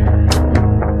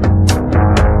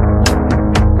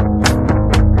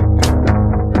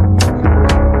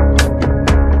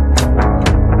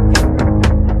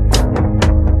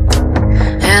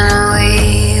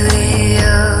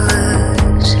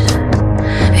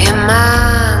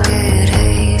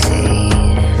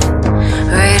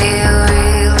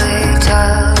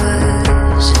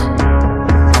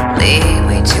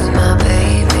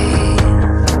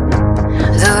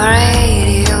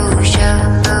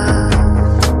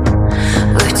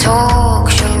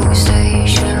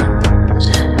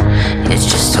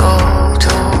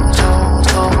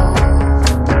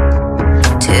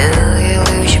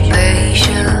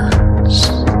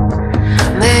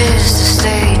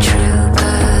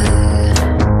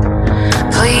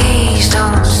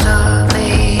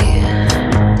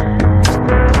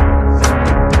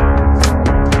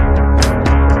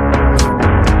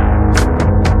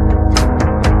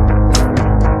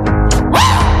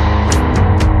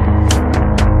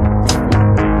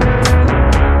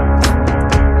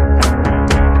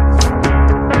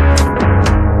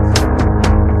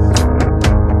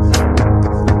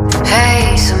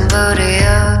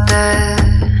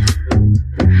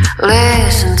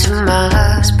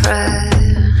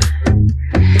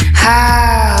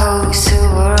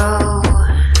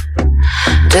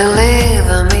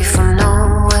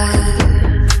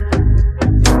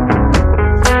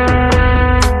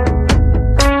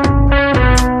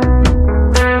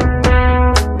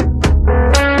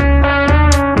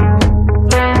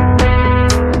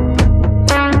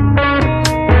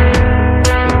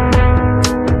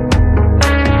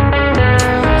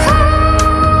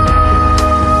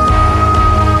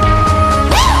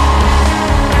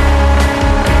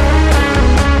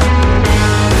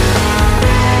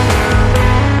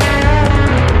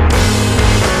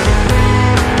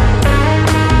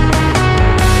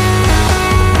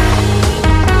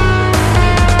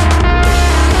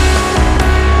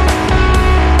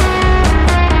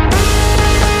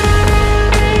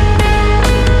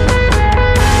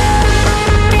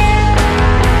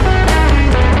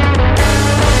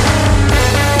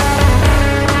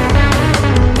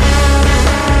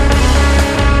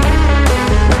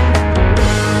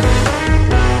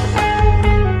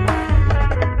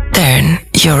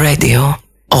 Your radio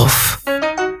off.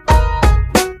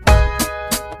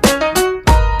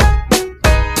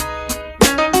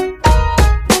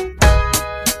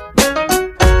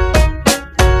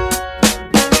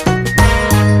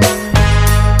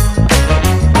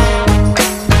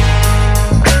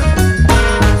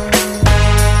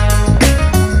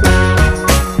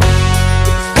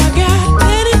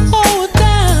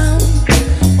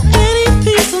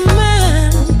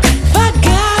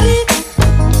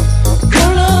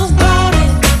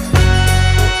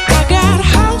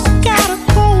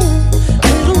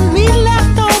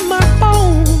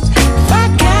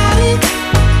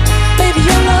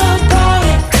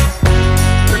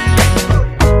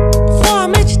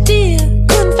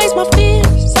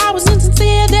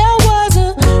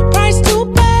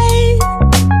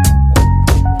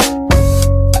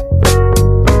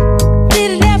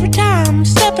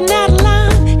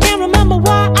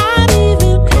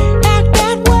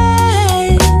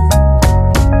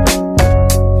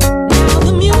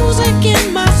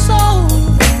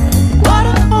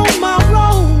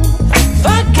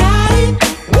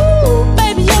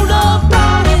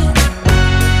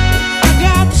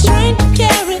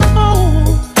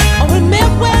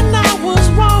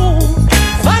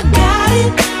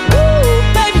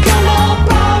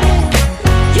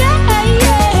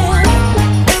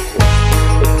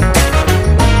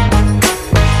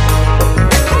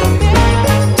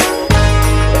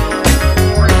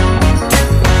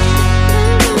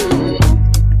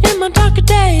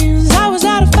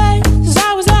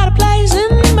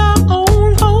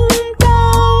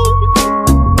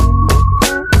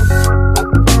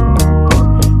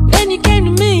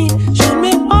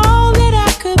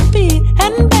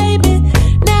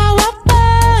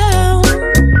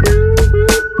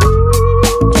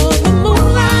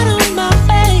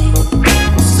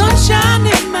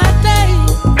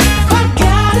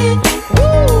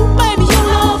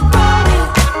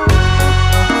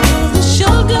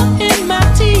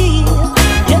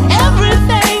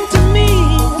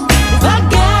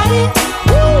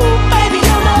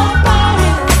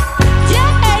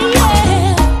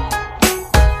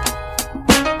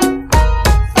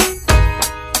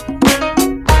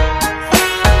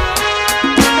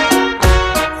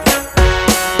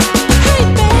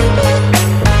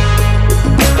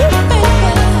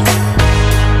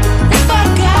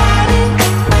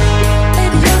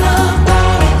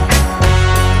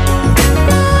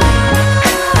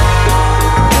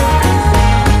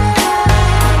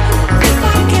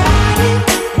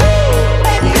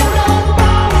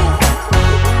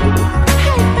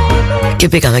 Και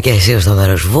πήγαμε και εσύ στο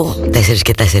μέρος Βου, 4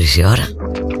 και 4 η ώρα.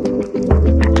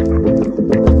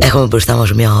 Έχουμε μπροστά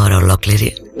μας μια ώρα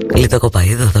ολόκληρη. Λητω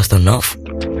Κοπαιδου εδώ στο Νοφ.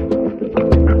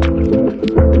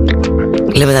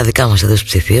 Λέμε τα δικά μας εδώ στους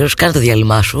ψιθύρους. Κάνε το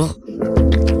διάλειμμα σου.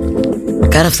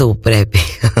 Κάνε αυτό που πρέπει.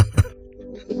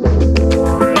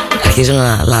 Αρχίζω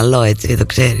να λαλώ έτσι, το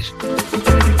ξέρεις.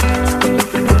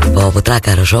 Ο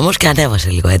τράκαρος όμως και ανέβασε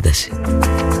λίγο ένταση.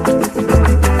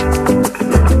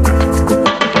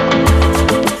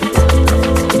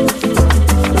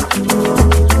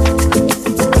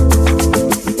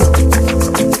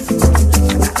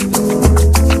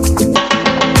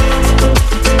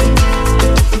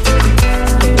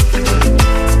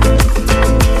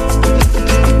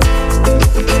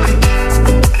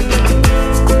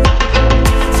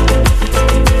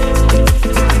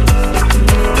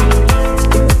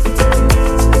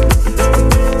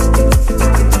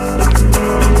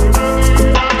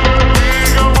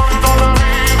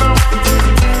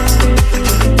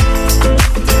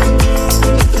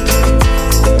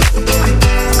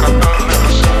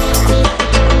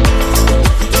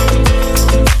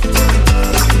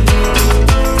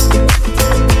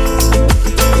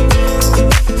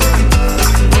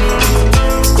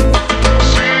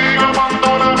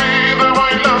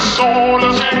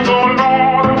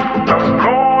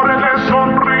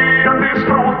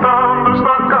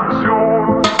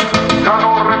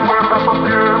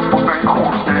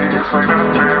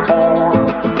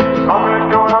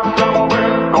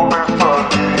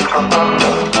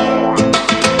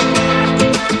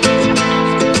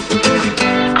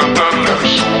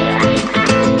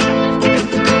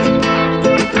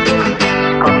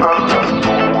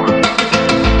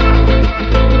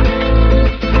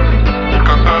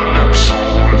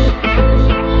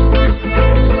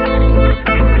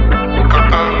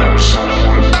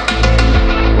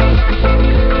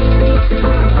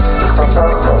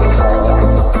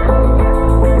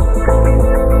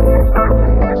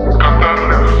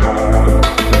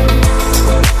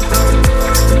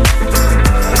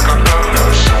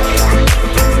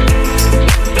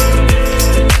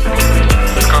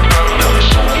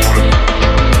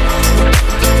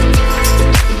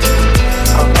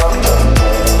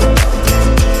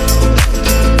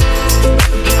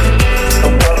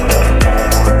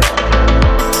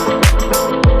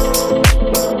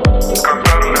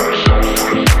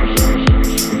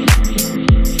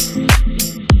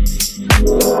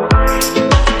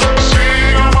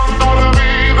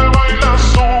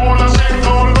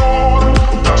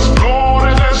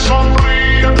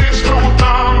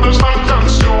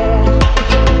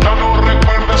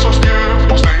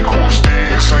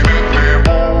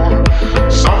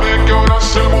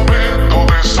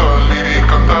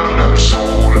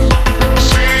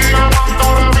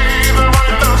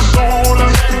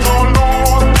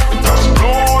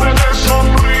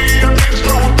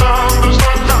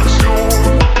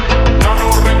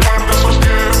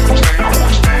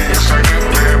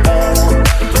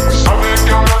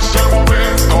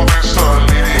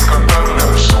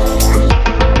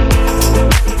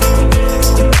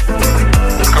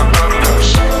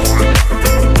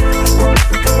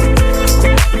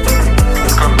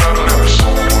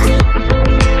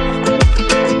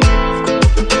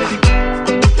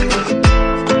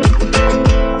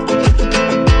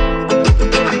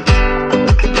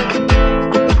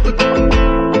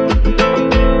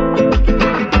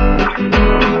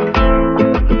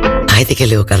 Και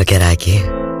λίγο καλοκαιράκι.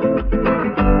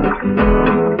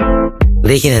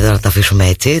 Δεν γίνεται τώρα να τα αφήσουμε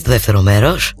έτσι. Το δεύτερο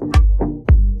μέρος,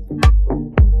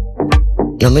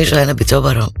 νομίζω ένα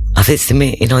πιτσόμπαρο αυτή τη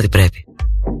στιγμή είναι ό,τι πρέπει.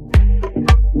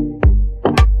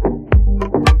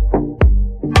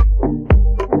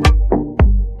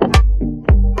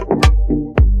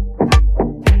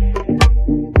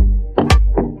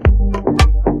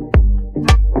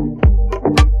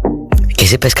 Και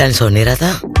εσύ πες κάνεις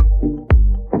ονείρατα.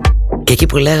 Και εκεί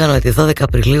που λέγανε ότι 12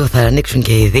 Απριλίου θα ανοίξουν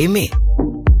και οι δήμοι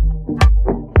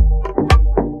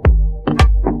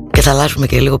και θα αλλάζουμε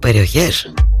και λίγο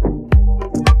περιοχές.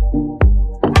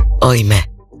 Όχι με.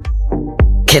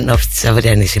 Και εν ώψη της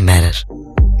αυριανής ημέρας.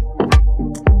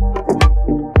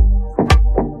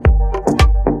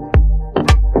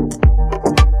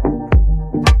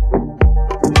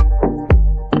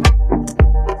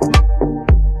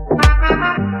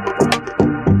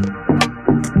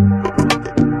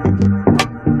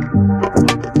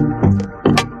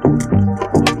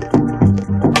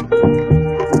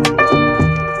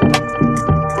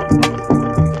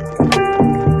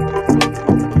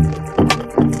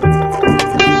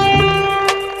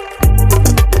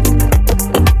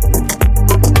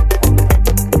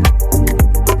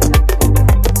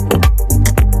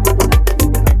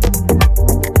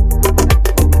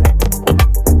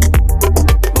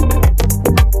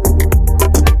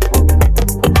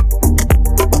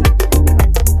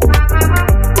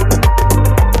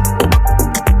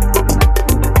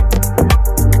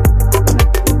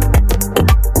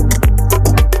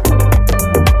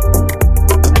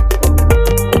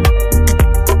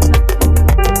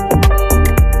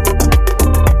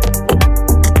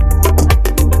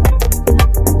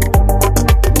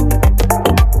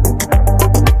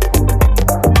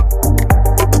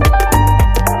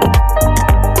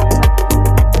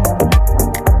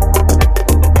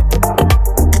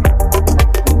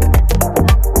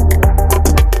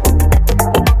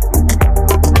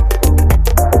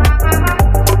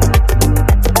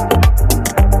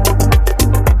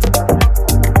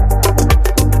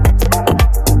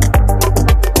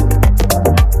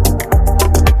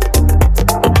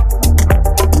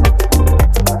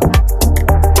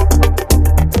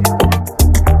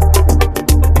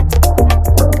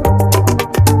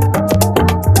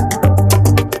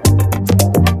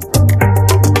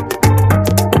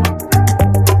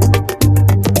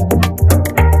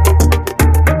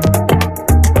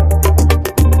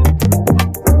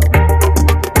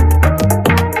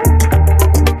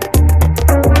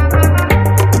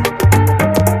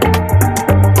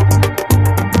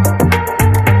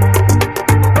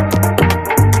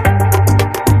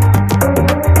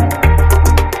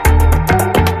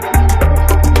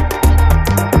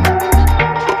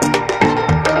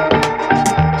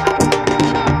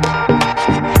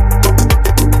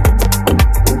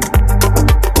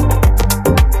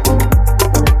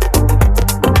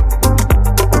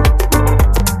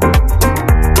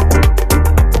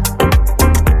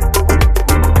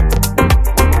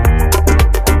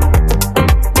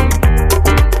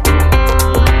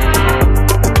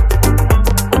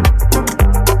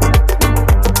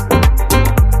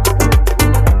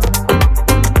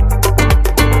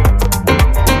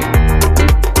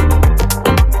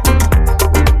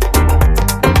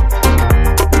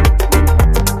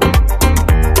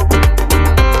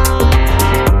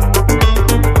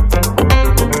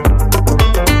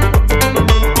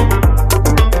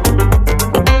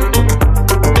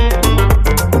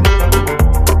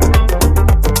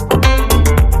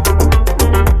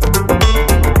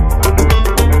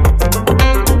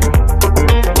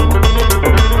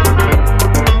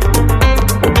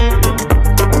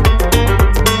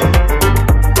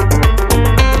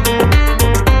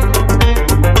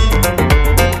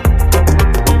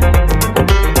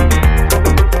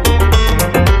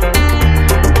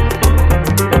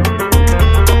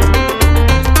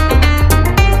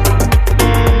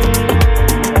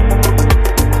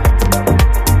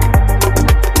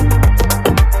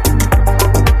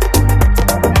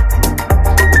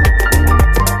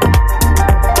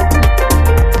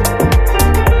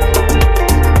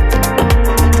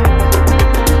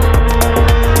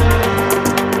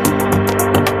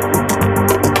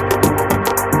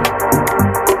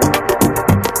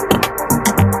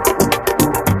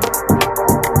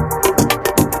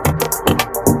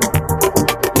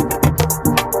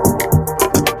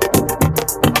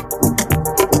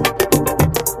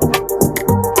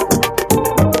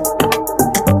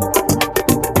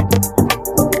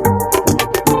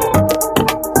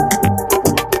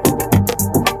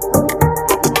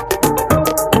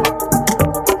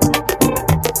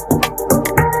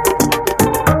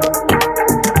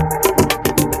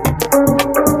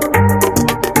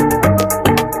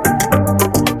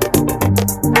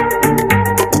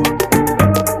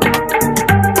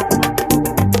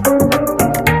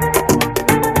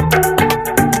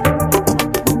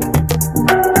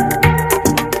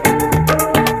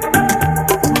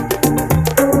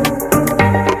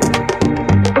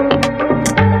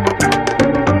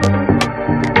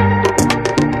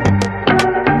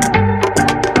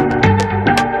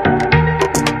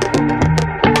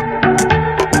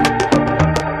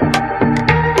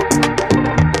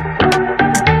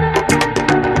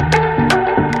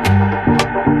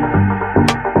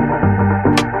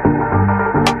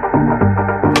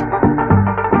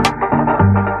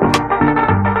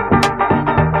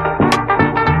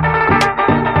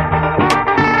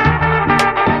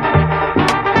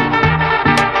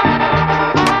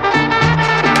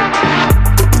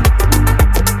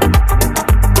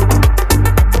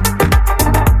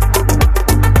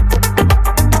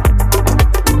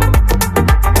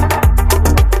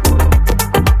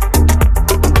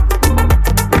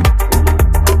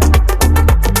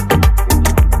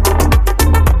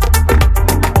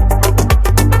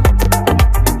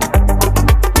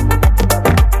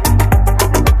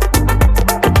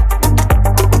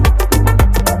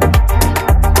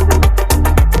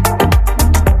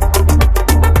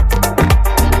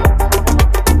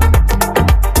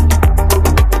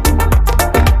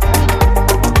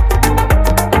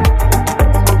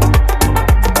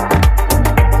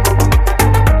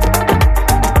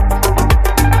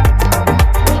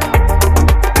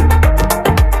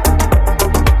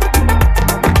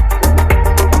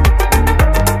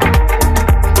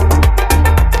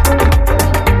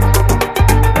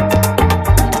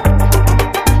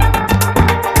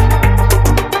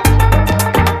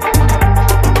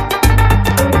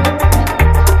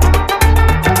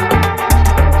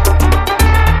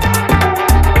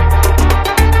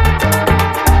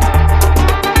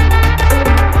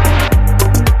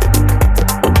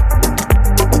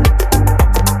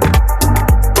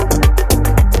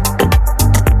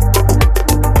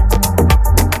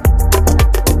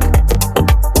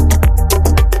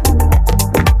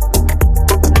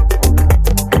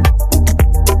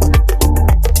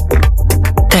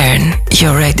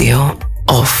 your radio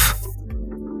off.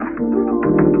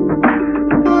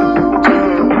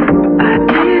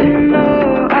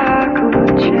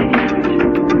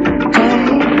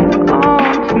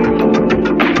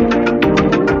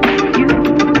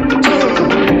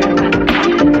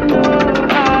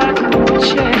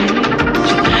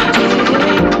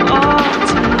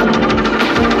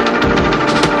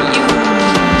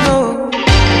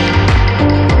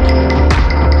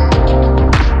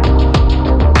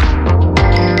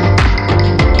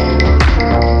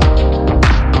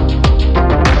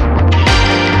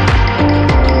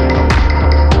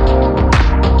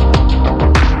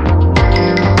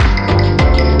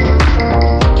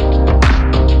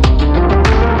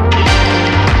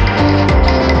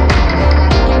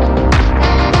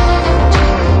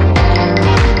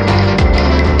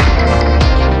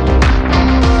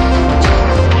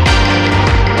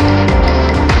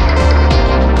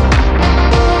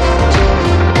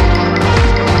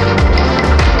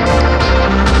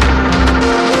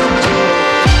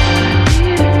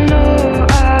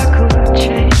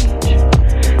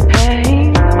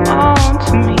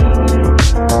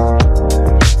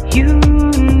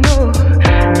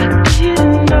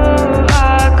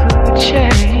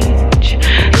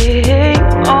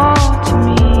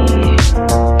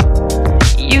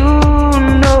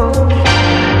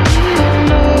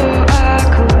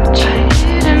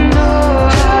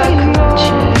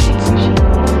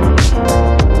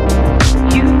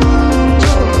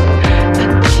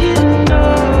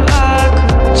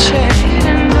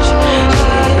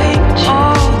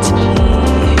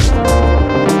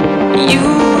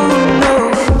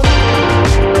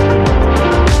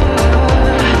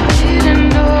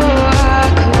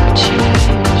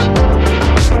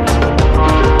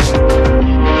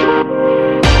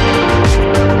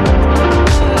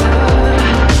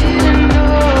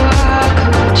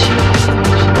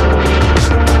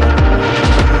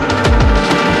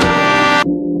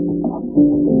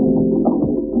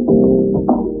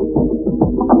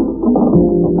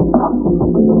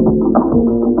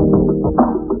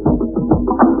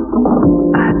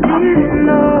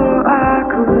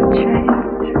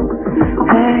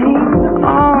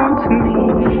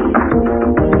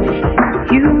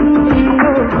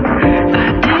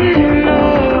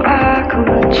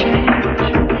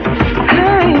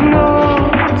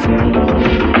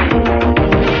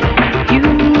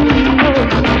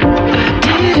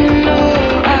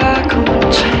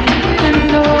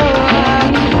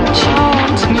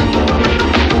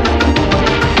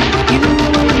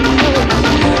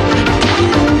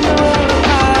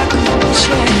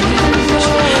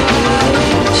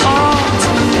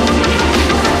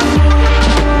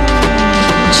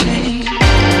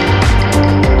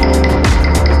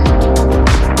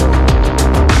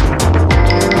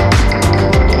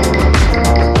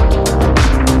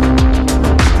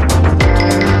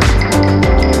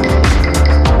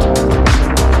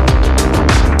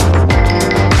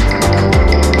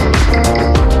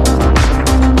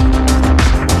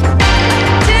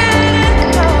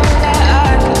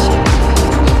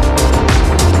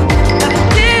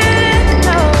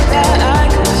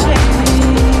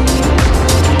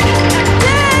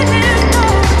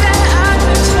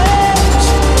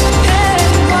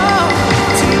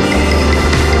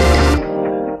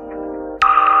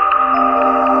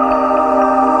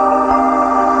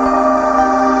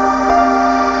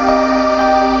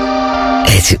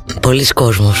 Πολλοί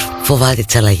κόσμος φοβάται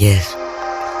τις αλλαγές.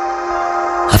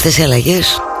 Αυτές οι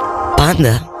αλλαγές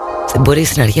πάντα μπορεί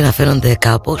στην αρχή να φαίνονται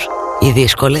κάπως ή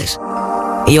δύσκολες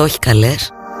ή όχι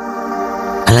καλές,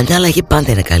 αλλά μια αλλαγή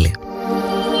πάντα είναι καλή.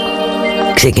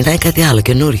 Ξεκινάει κάτι άλλο,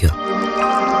 καινούριο.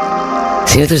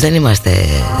 Συνήθως δεν είμαστε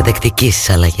δεκτικοί στις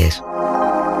αλλαγές.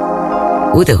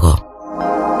 Ούτε εγώ.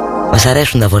 Μας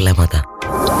αρέσουν τα βολέματα.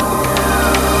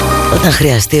 Όταν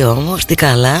χρειαστεί όμως, τι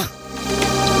καλά.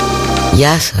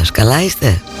 Γεια σας, καλά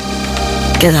είστε?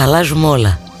 Και θα αλλάζουμε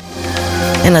όλα.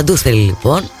 Ένα ντου θέλει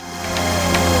λοιπόν.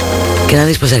 Και να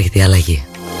δεις πως έρχεται η αλλαγή.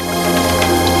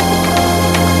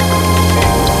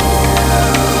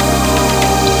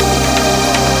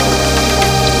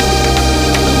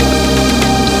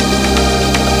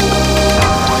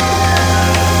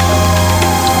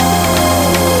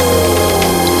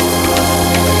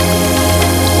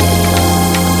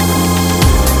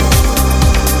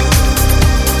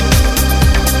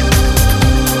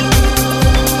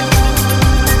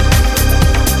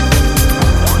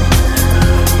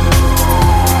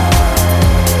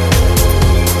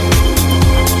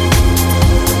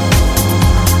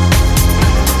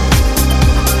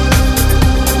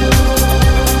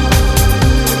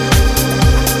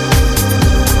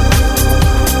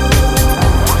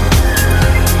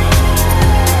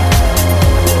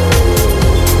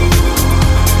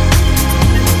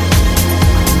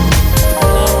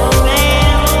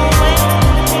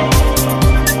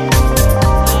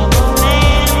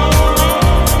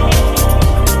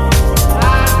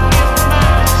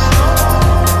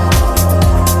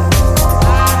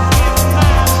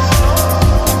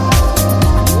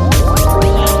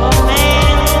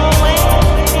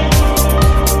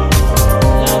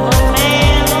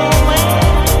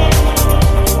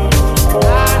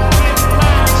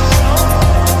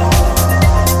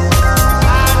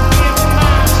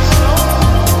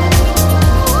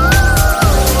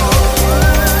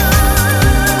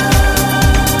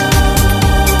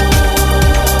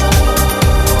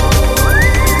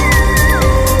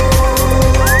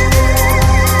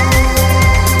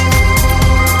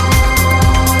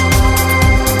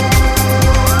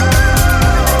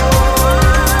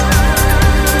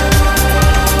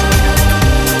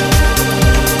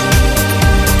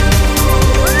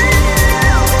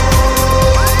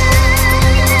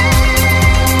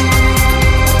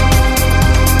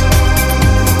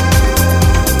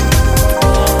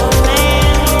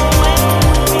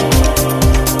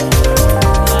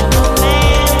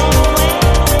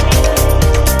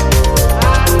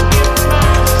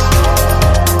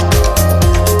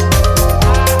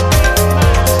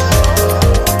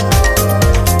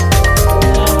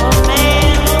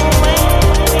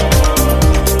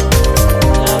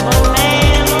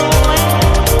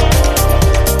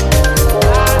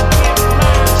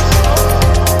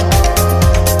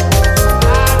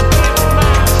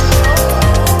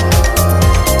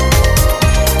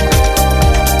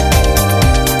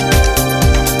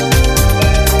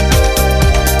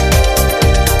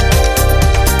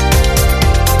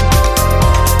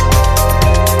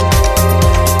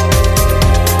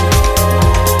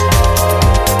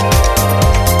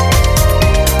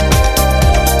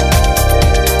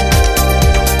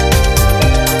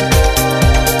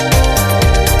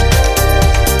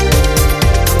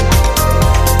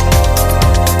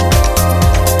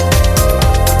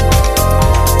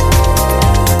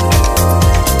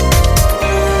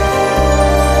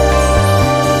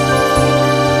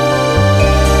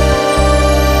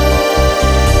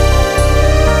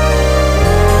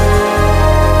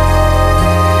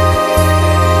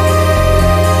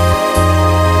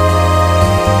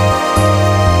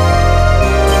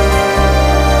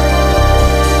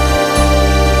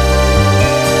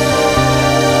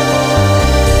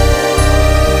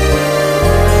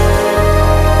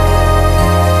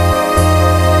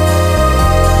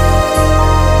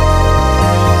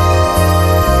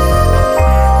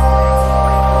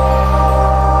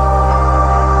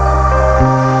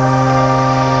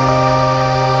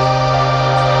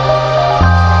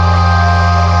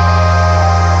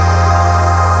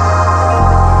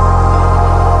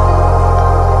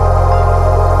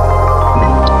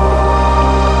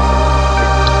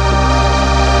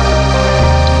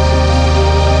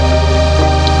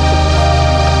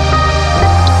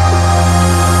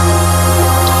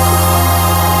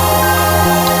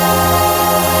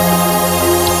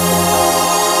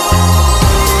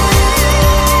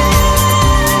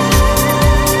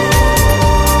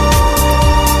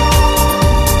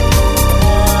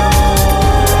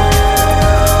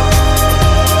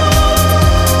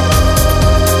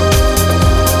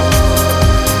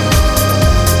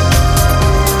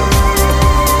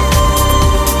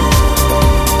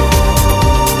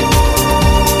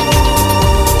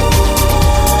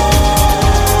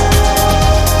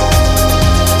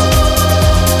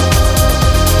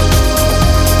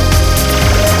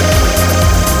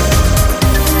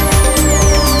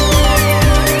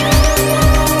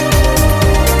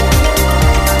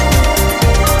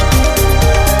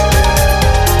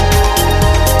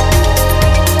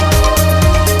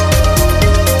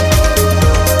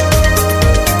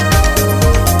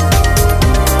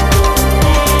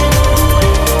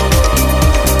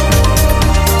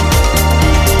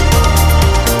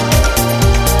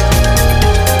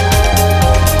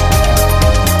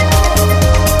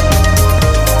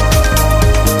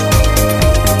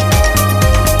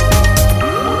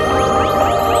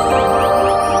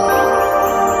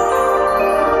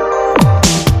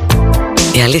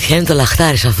 η αλήθεια είναι το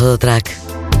λαχτάρι σε αυτό το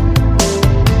track.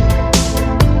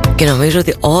 Και νομίζω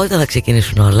ότι όταν θα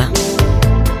ξεκινήσουν όλα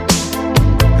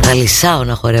θα λυσάω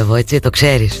να χορεύω, έτσι, το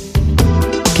ξέρεις.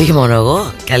 Και όχι μόνο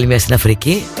εγώ, και άλλη μια στην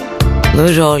Αφρική.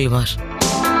 Νομίζω όλοι μας.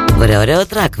 Βρε, ωραίο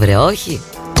track, βρε, όχι.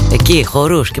 Εκεί,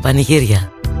 χορούς και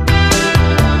πανηγύρια.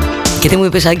 Και τι μου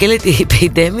είπες, Άγγελε, τι είπε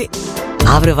η Ντέμι?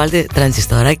 Αύριο βάλτε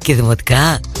τρανζιστοράκι και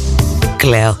δημοτικά.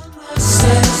 Κλαίω.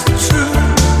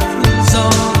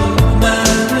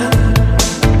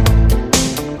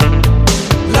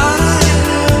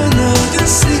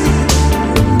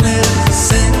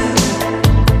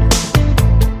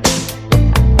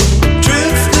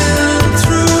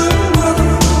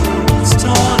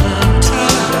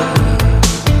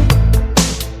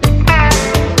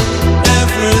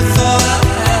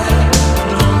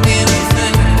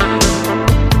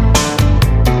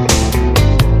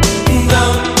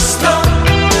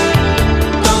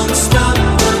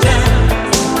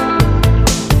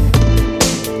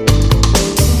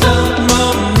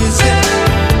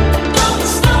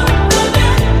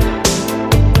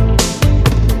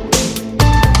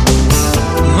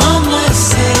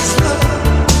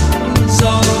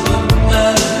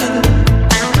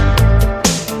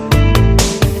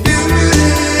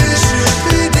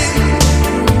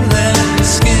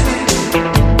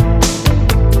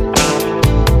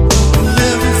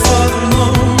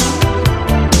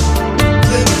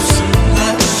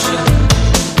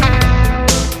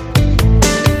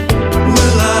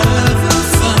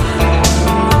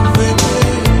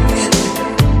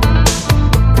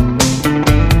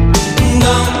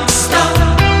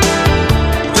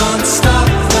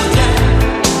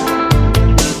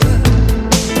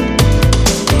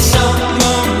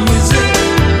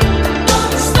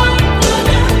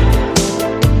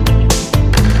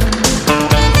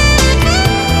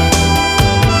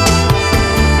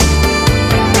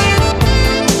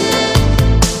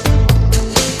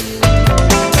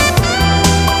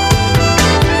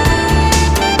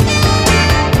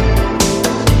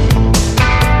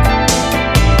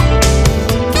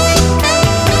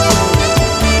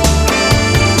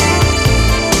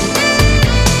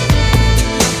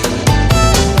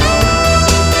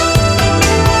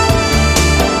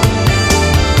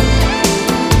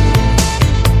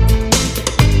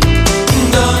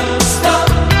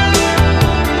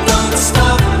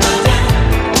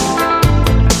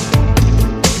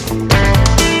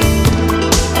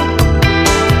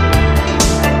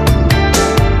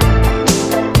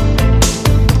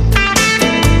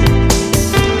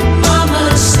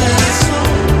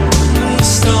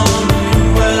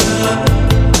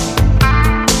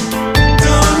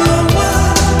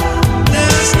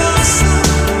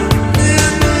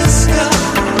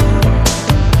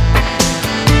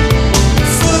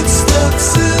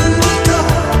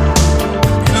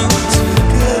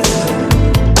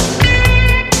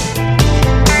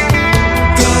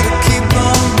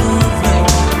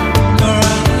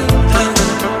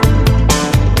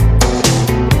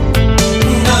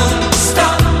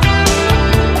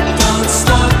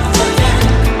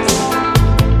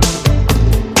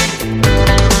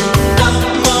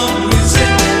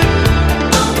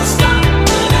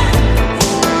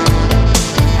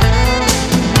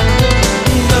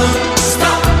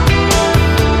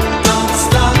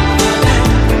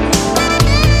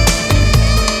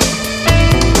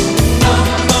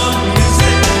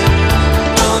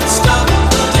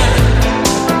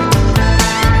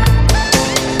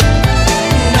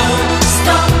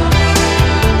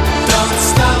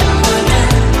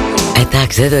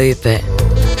 Δεν το είπε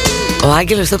ο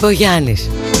Άγγελος, το είπε ο Γιάννης.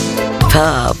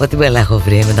 Από τι μπελά έχω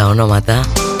βρει με τα ονόματα.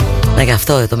 Να και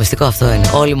αυτό, το μυστικό αυτό είναι.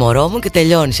 Όλοι μωρό μου και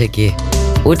τελειώνεις εκεί.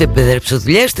 Ούτε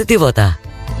παιδερψουδουλιές ούτε τίποτα.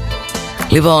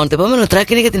 Λοιπόν, το επόμενο track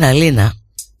είναι για την Αλίνα.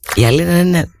 Η Αλίνα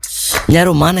είναι μια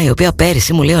Ρουμάνα η οποία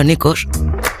πέρυσι, μου λέει ο Νίκος,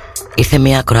 ήρθε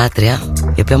μια Κροάτρια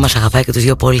η οποία μας αγαπάει και τους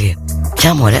δύο πολύ.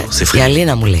 Ποια μωρέ? Η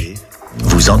Αλίνα, μου λέει,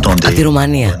 από τη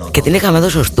Ρουμανία. Και την είχαμε εδώ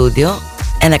στο στούντιο.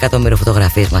 1 εκατομμύριο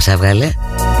φωτογραφίες μας έβγαλε.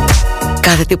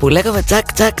 Κάθε τι που λέγαμε,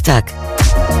 τσακ τσακ τσακ.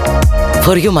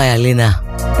 For you, my Alina.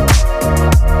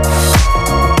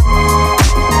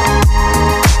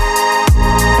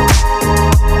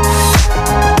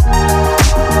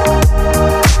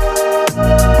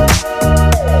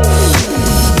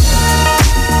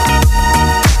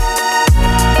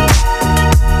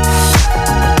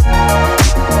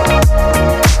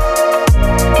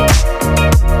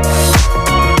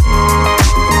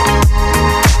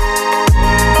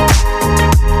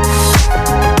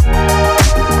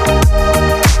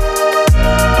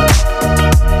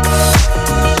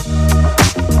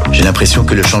 J'ai l'impression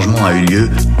que le changement a eu lieu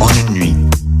en une nuit.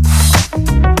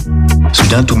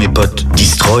 Soudain, tous mes potes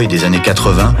destroy des années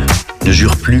 80 ne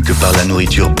jurent plus que par la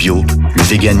nourriture bio, le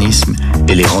véganisme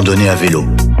et les randonnées à vélo.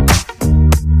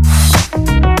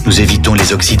 Nous évitons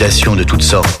les oxydations de toutes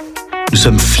sortes. Nous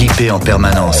sommes flippés en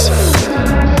permanence.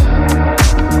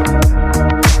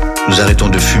 Nous arrêtons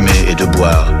de fumer et de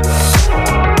boire.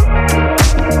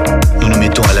 Nous nous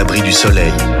mettons à l'abri du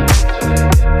soleil.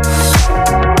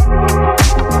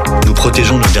 Nous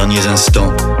protégeons nos derniers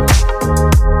instants.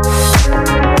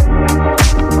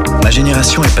 Ma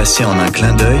génération est passée en un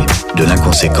clin d'œil de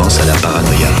l'inconséquence à la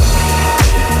paranoïa.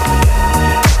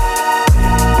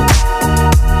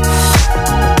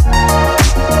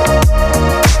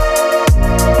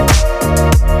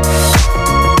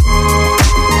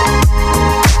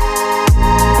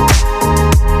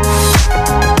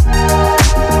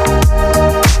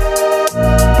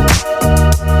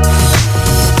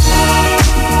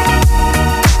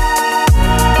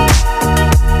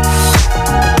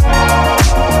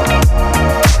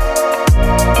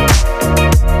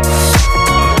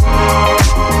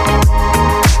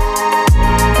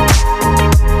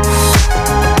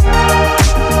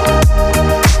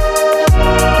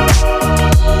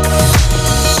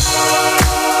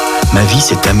 Ma vie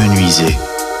s'est amenuisée.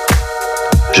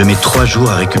 Je mets 3 jours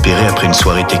à récupérer après une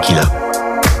soirée tequila.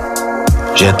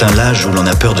 J'ai atteint l'âge où l'on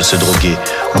a peur de se droguer.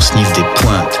 On sniffe des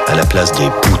pointes à la place des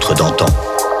poutres d'antan.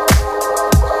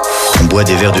 On boit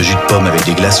des verres de jus de pomme avec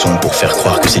des glaçons pour faire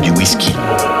croire que c'est du whisky.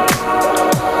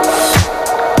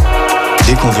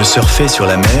 Dès qu'on veut surfer sur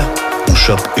la mer, on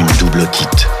chope une double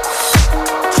otite.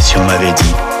 Si on m'avait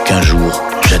dit qu'un jour,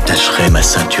 j'attacherais ma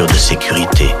ceinture de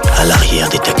sécurité à l'arrière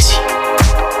des taxis.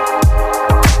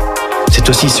 C'est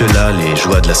aussi cela, les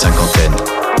joies de la cinquantaine.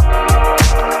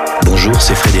 Bonjour,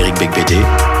 c'est Frédéric Becbédé.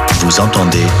 Vous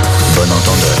entendez Bon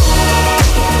Entendeur.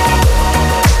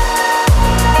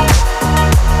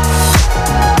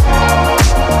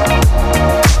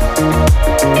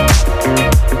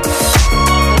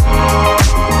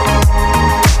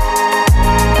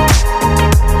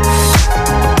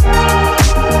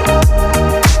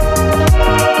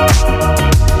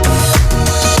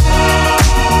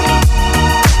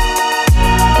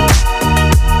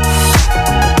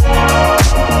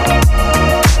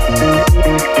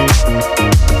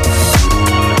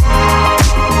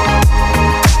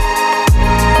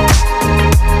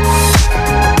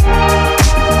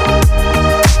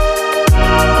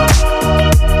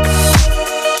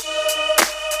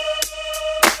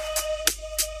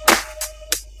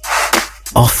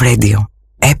 Off Radio.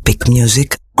 Epic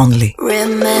music only.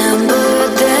 Remember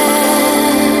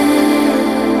then,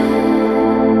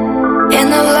 in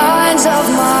the lines of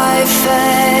my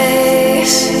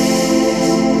face,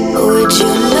 would you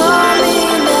know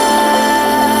me now?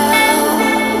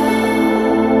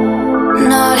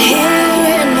 Not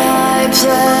here in my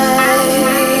place.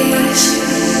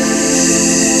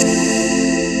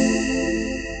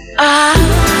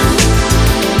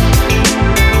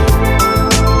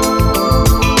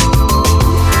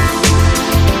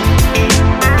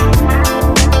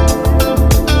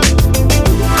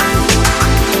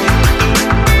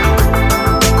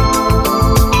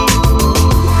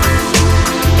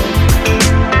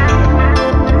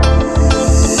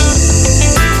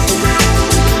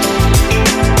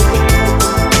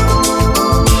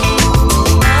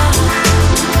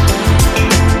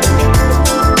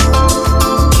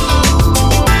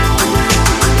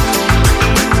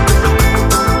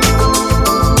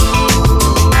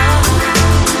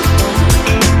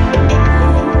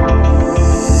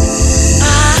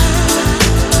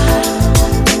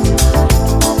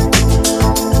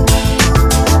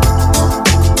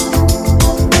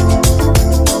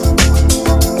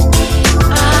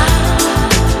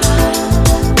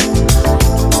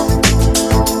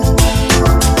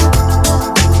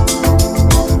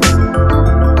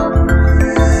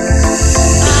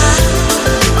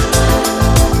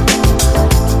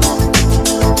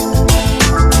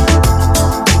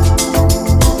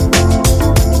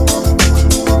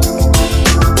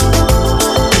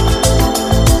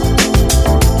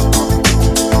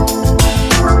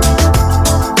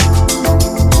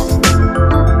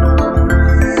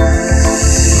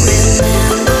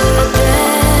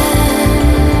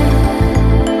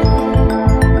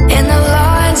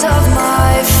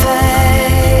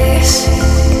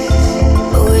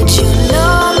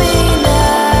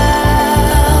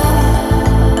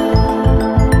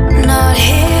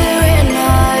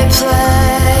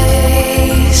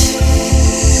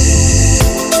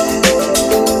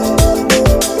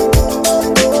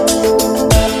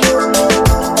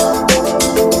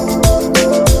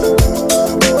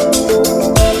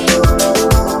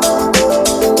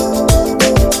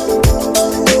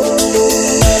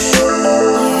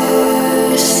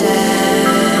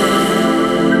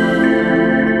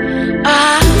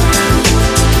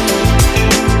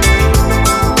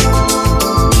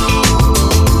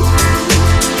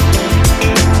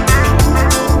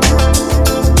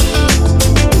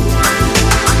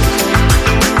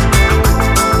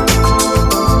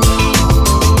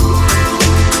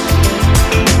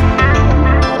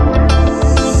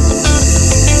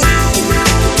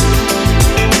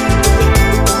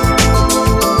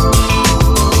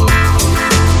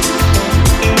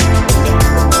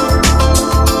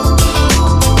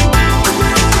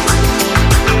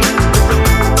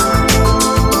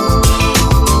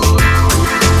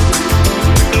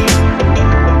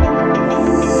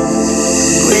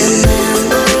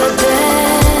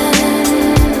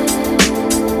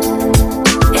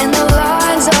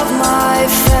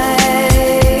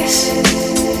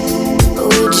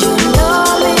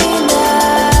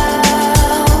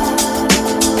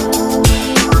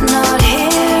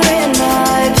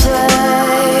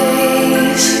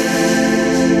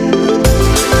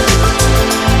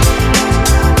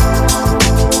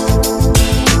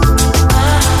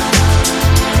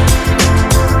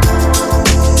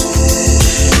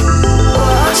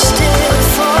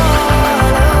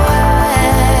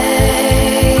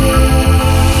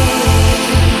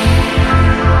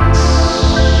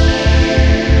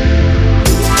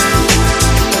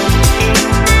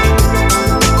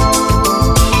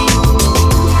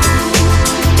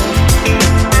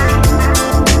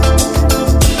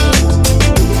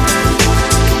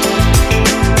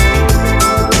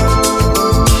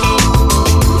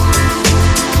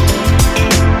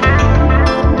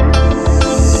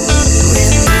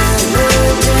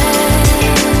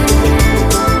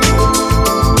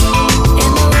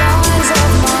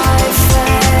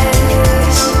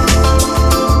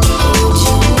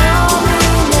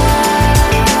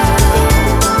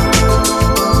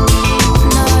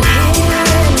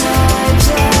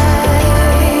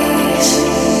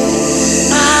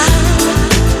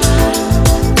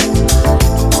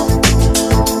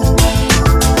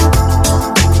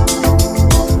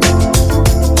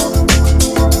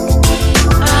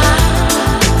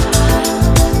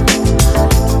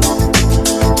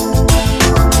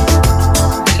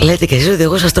 λέτε κι εσείς ότι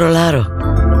εγώ σας τρολάρω.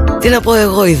 Τι να πω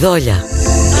εγώ, η Δόλια.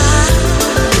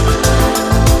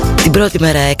 Την πρώτη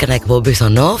μέρα έκανα εκπομπή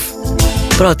στον off.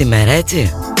 Πρώτη μέρα,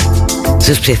 έτσι.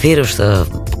 Στους ψιθύρους,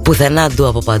 πουθενά ντου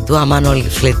από παντού. Αμάν όλοι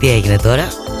τους λέει τι έγινε τώρα.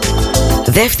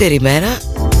 Δεύτερη μέρα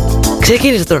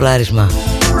ξεκίνησε το τρολάρισμα.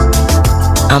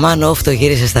 Αμάν off το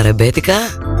γύρισε στα ρεμπέτικα.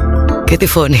 Και τι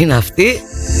φωνή είναι αυτή.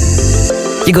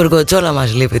 Και η γκοργοτσόλα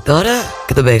μας λείπει τώρα.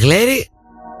 Και τον Μπεγλέρι.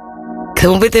 Και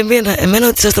θα μου πείτε εμένα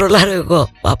ότι σας τρολάρω εγώ.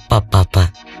 Πα.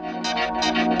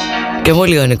 Και μου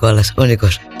λέει ο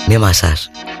Νίκος, μη μασάς.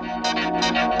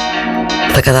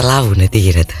 Θα καταλάβουνε τι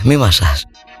γίνεται, μη μασάς.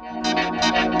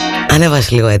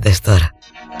 Ανέβασε λίγο ένταση τώρα.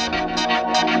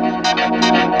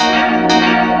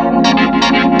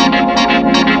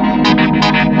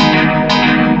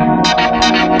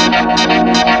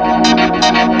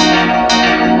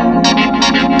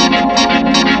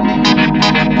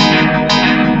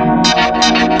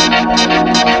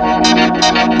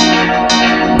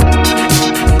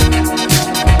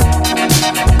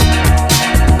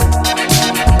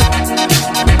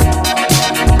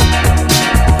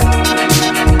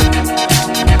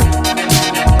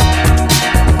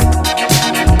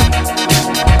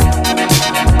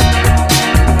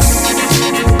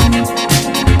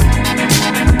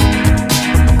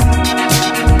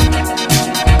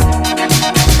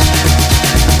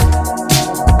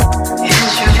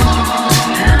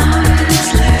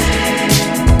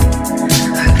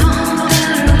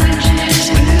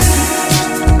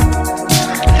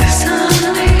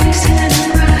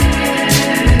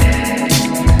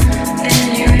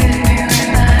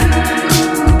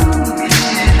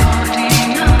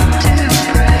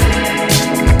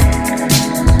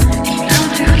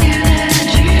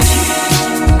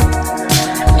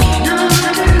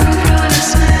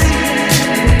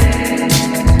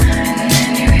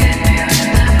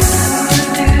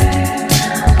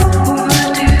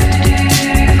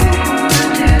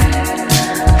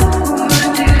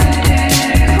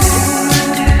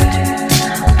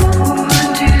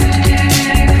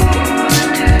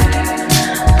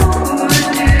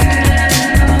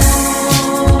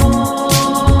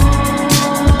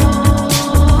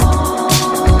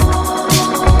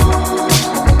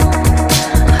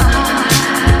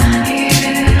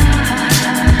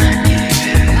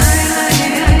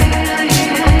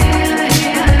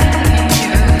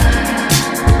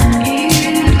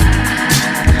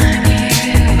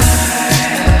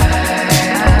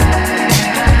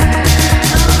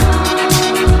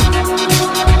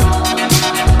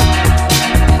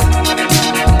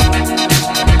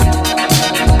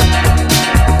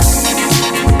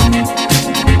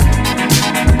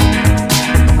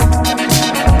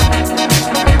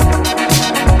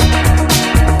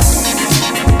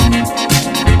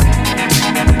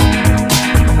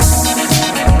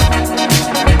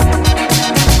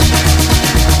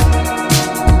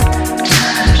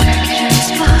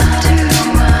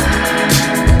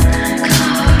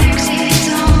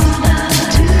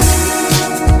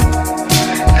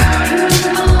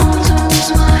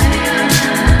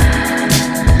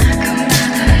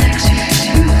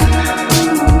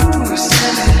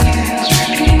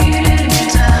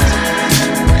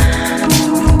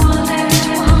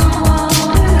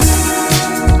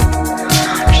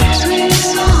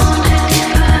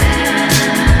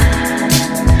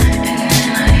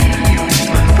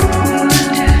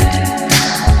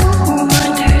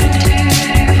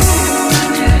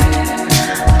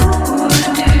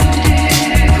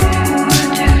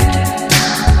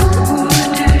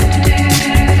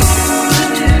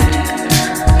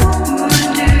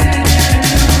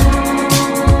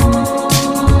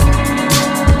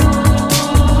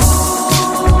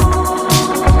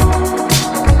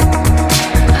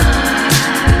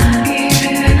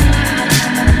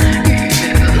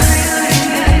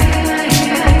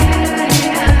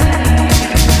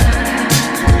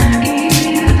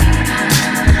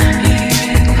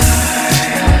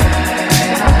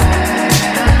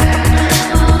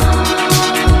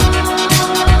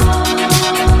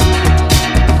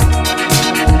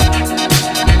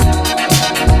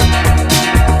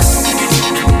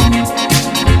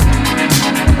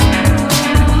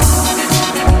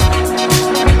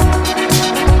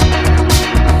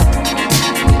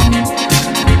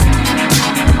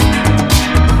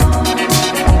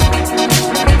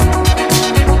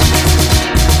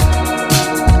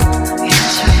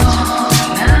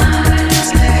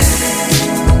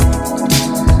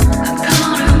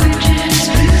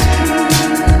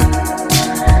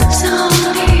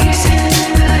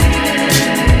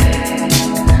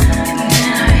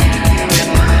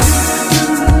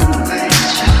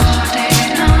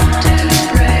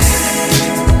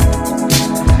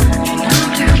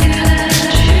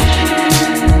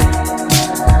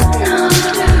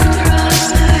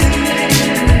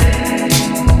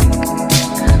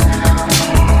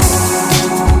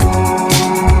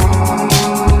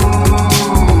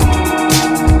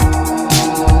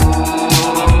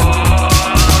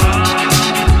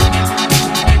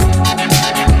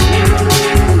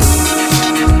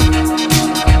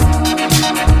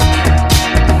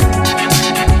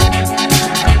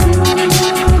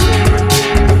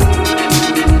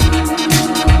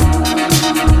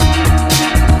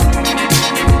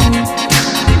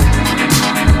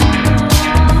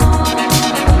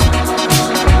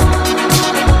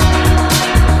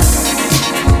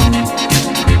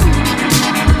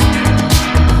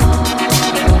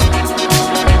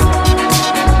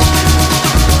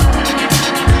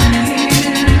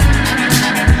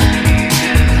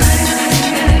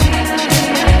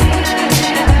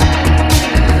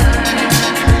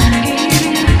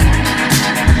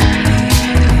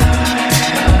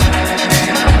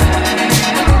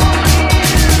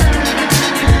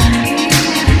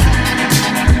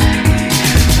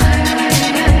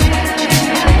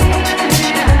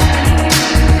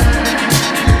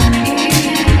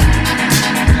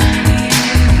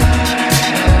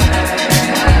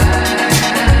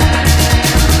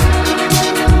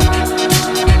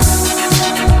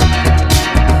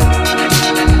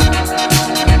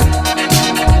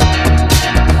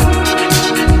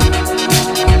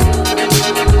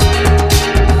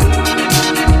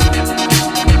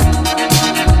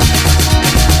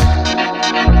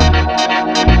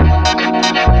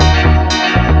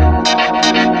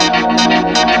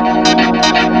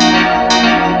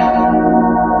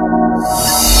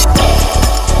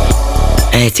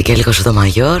 Έτσι και λίγο στο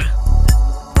Μαγιόρ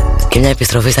και μια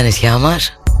επιστροφή στα νησιά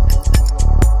μας.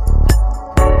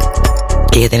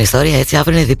 Και για την ιστορία έτσι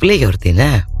αύριο είναι διπλή γιορτή,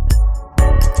 ναι.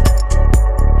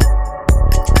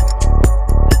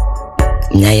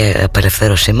 Μια η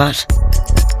απελευθέρωσή μας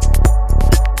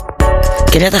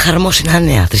και μια τα χαρμόσυνα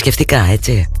νέα, θρησκευτικά,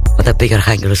 έτσι. Όταν πήγε ο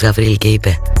Αρχάγγελος Γαβρίλη και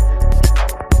είπε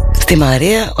στη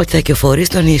Μαρία ότι θα κυοφορεί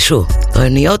τον Ιησού,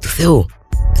 τον Υιό του Θεού.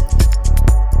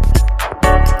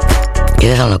 Και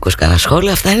δεν θέλω να ακούς κανένα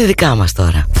σχόλιο, αυτά είναι δικά μας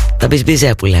τώρα. Τα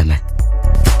μπιζμπιζέ που λέμε.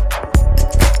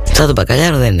 Σαν τον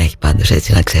μπακαλιάρο δεν έχει πάντως,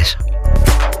 έτσι να ξέρεις.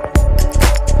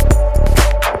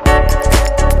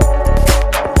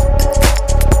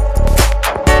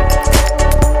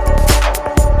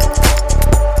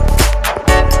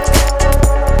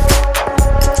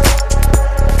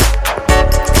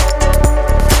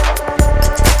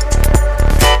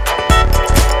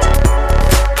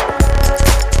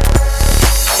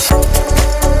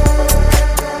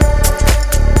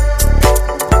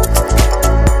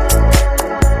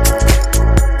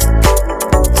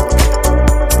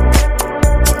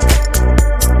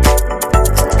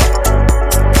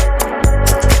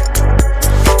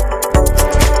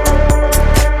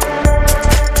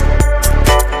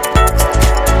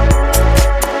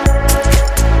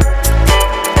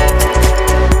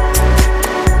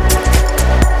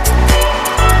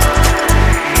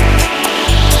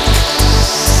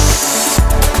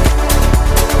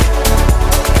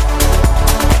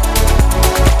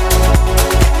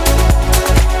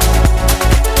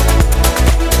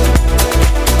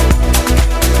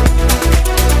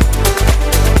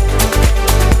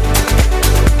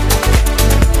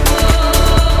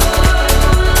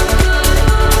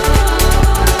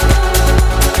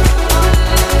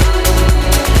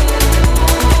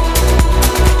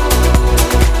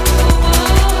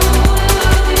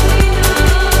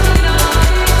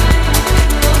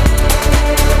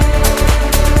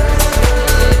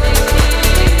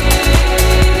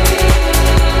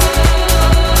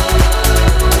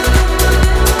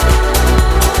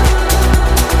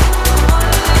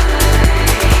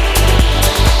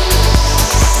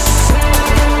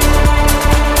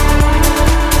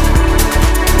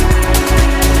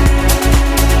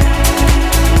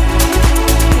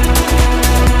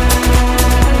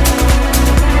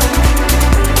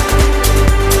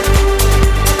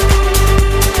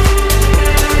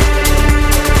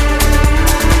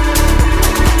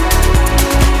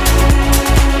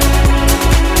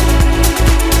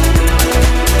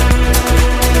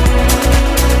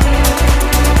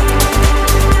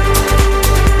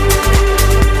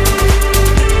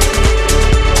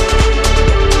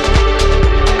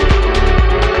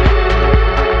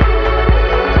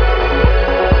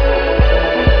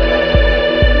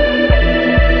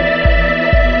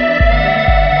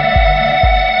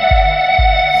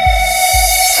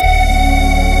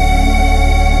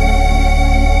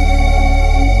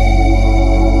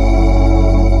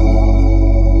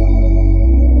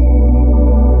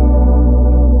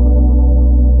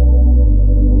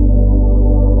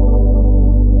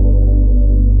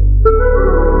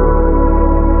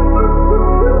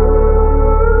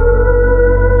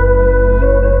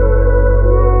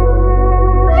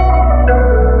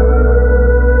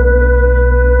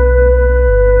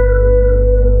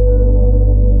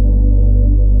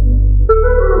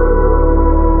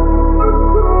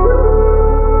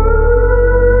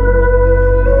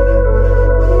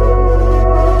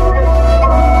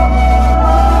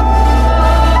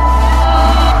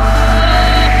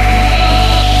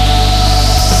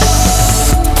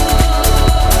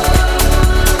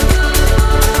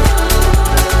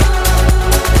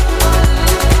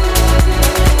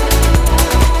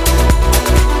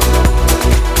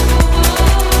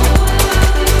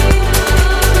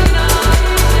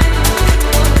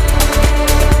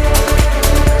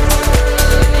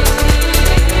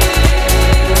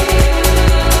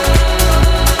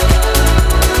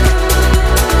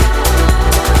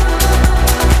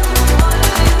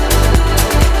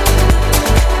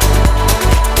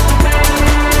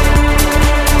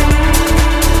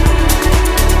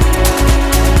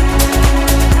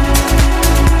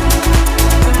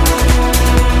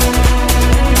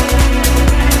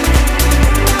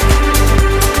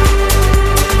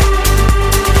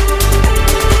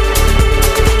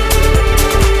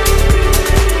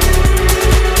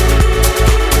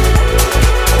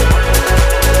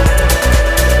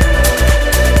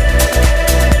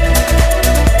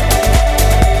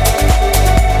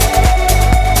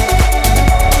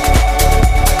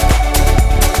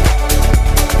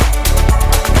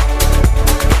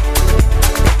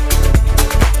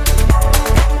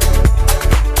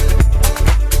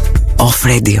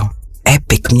 Radio.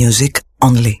 Epic music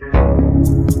only.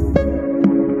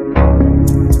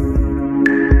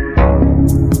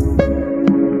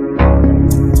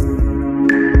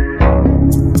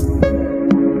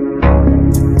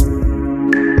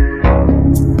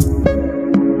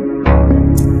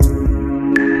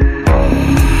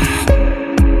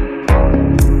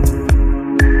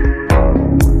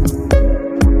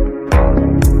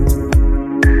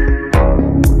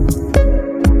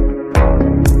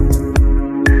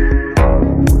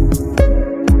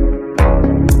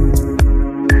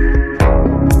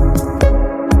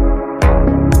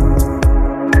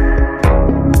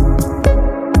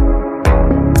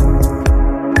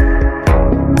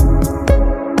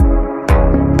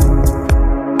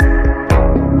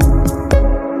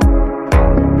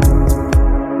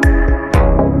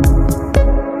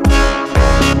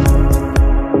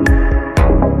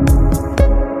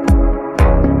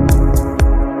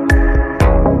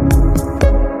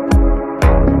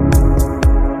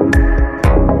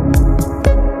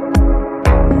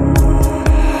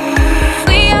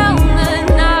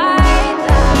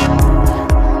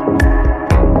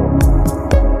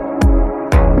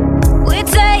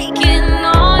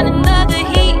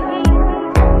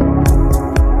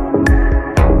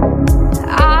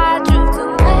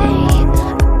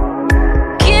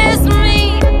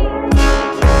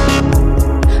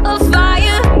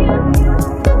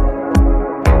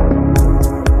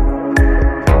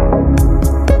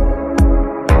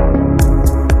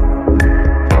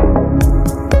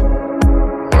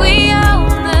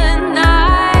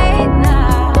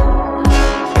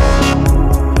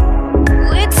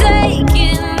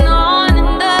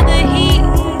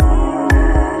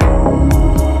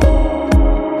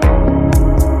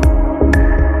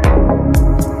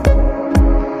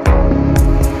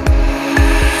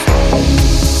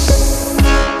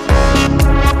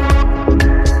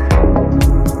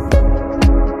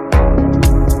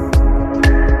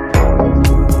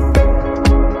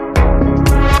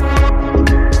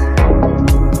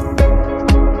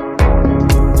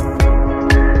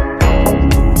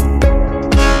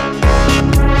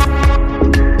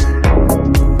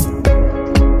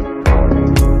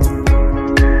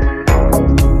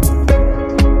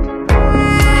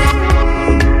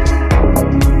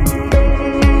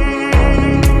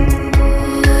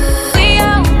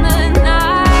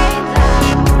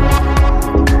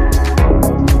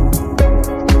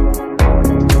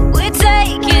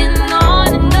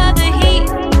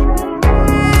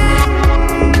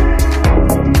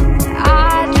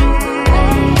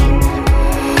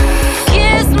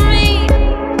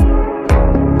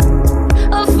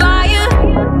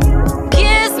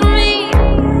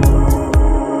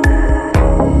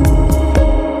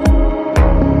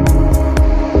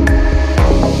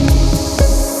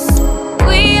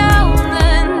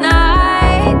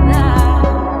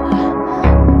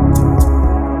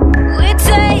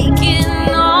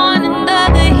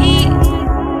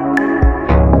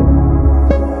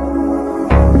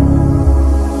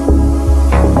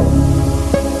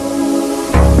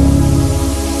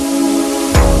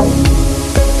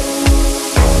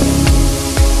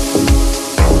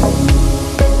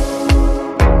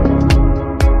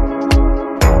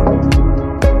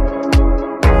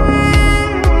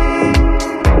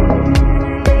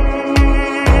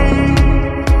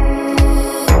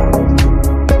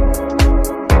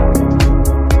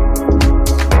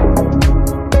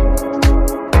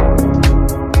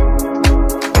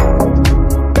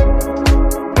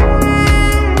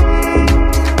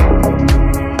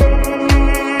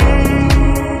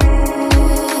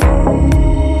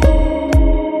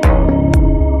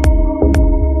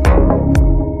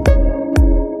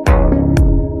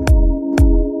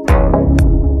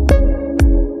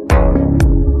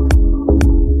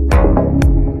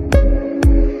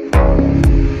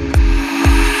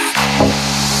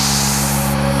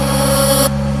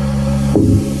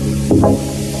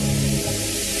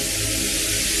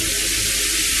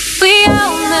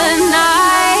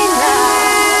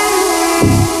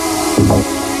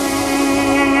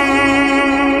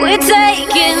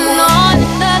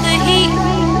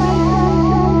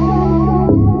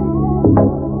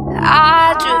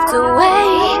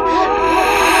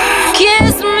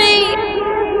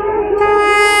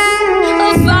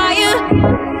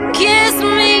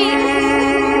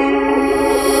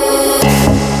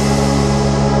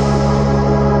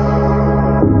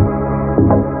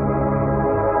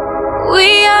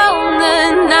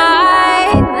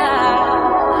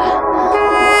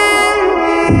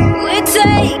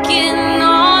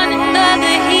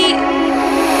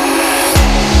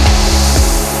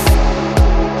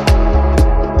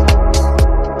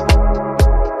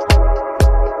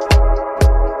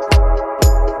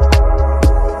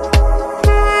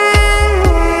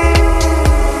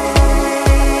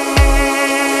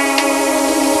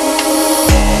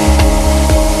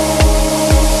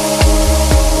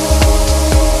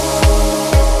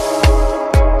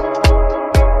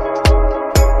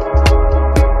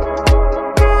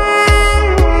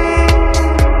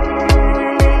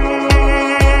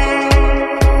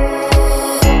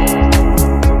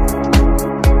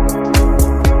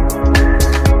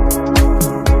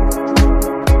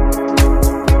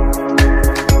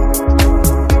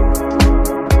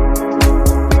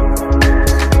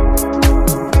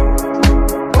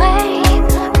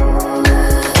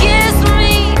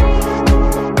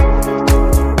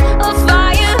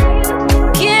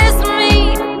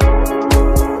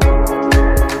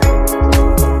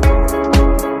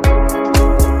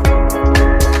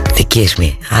 Kiss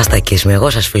me, άστα kiss me, εγώ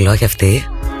σας φιλώ, όχι αυτή.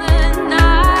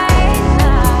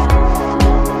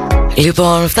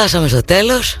 Λοιπόν, φτάσαμε στο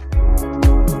τέλος.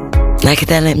 Να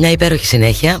έχετε μια υπέροχη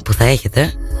συνέχεια που θα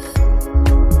έχετε,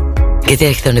 γιατί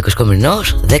έρχεται ο Νίκος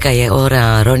Κομινός, 10 η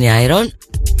ώρα Ronnie Iron.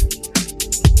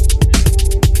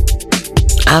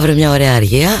 Αύριο μια ωραία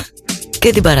αργία.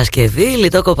 Και την Παρασκευή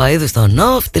Λητω Κοπαιδου στο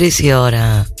Νοφ 3 η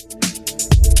ώρα.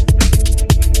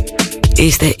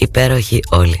 Είστε υπέροχοι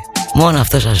όλοι. Μόνο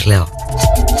αυτό σας λέω.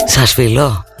 Σας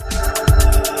φιλώ.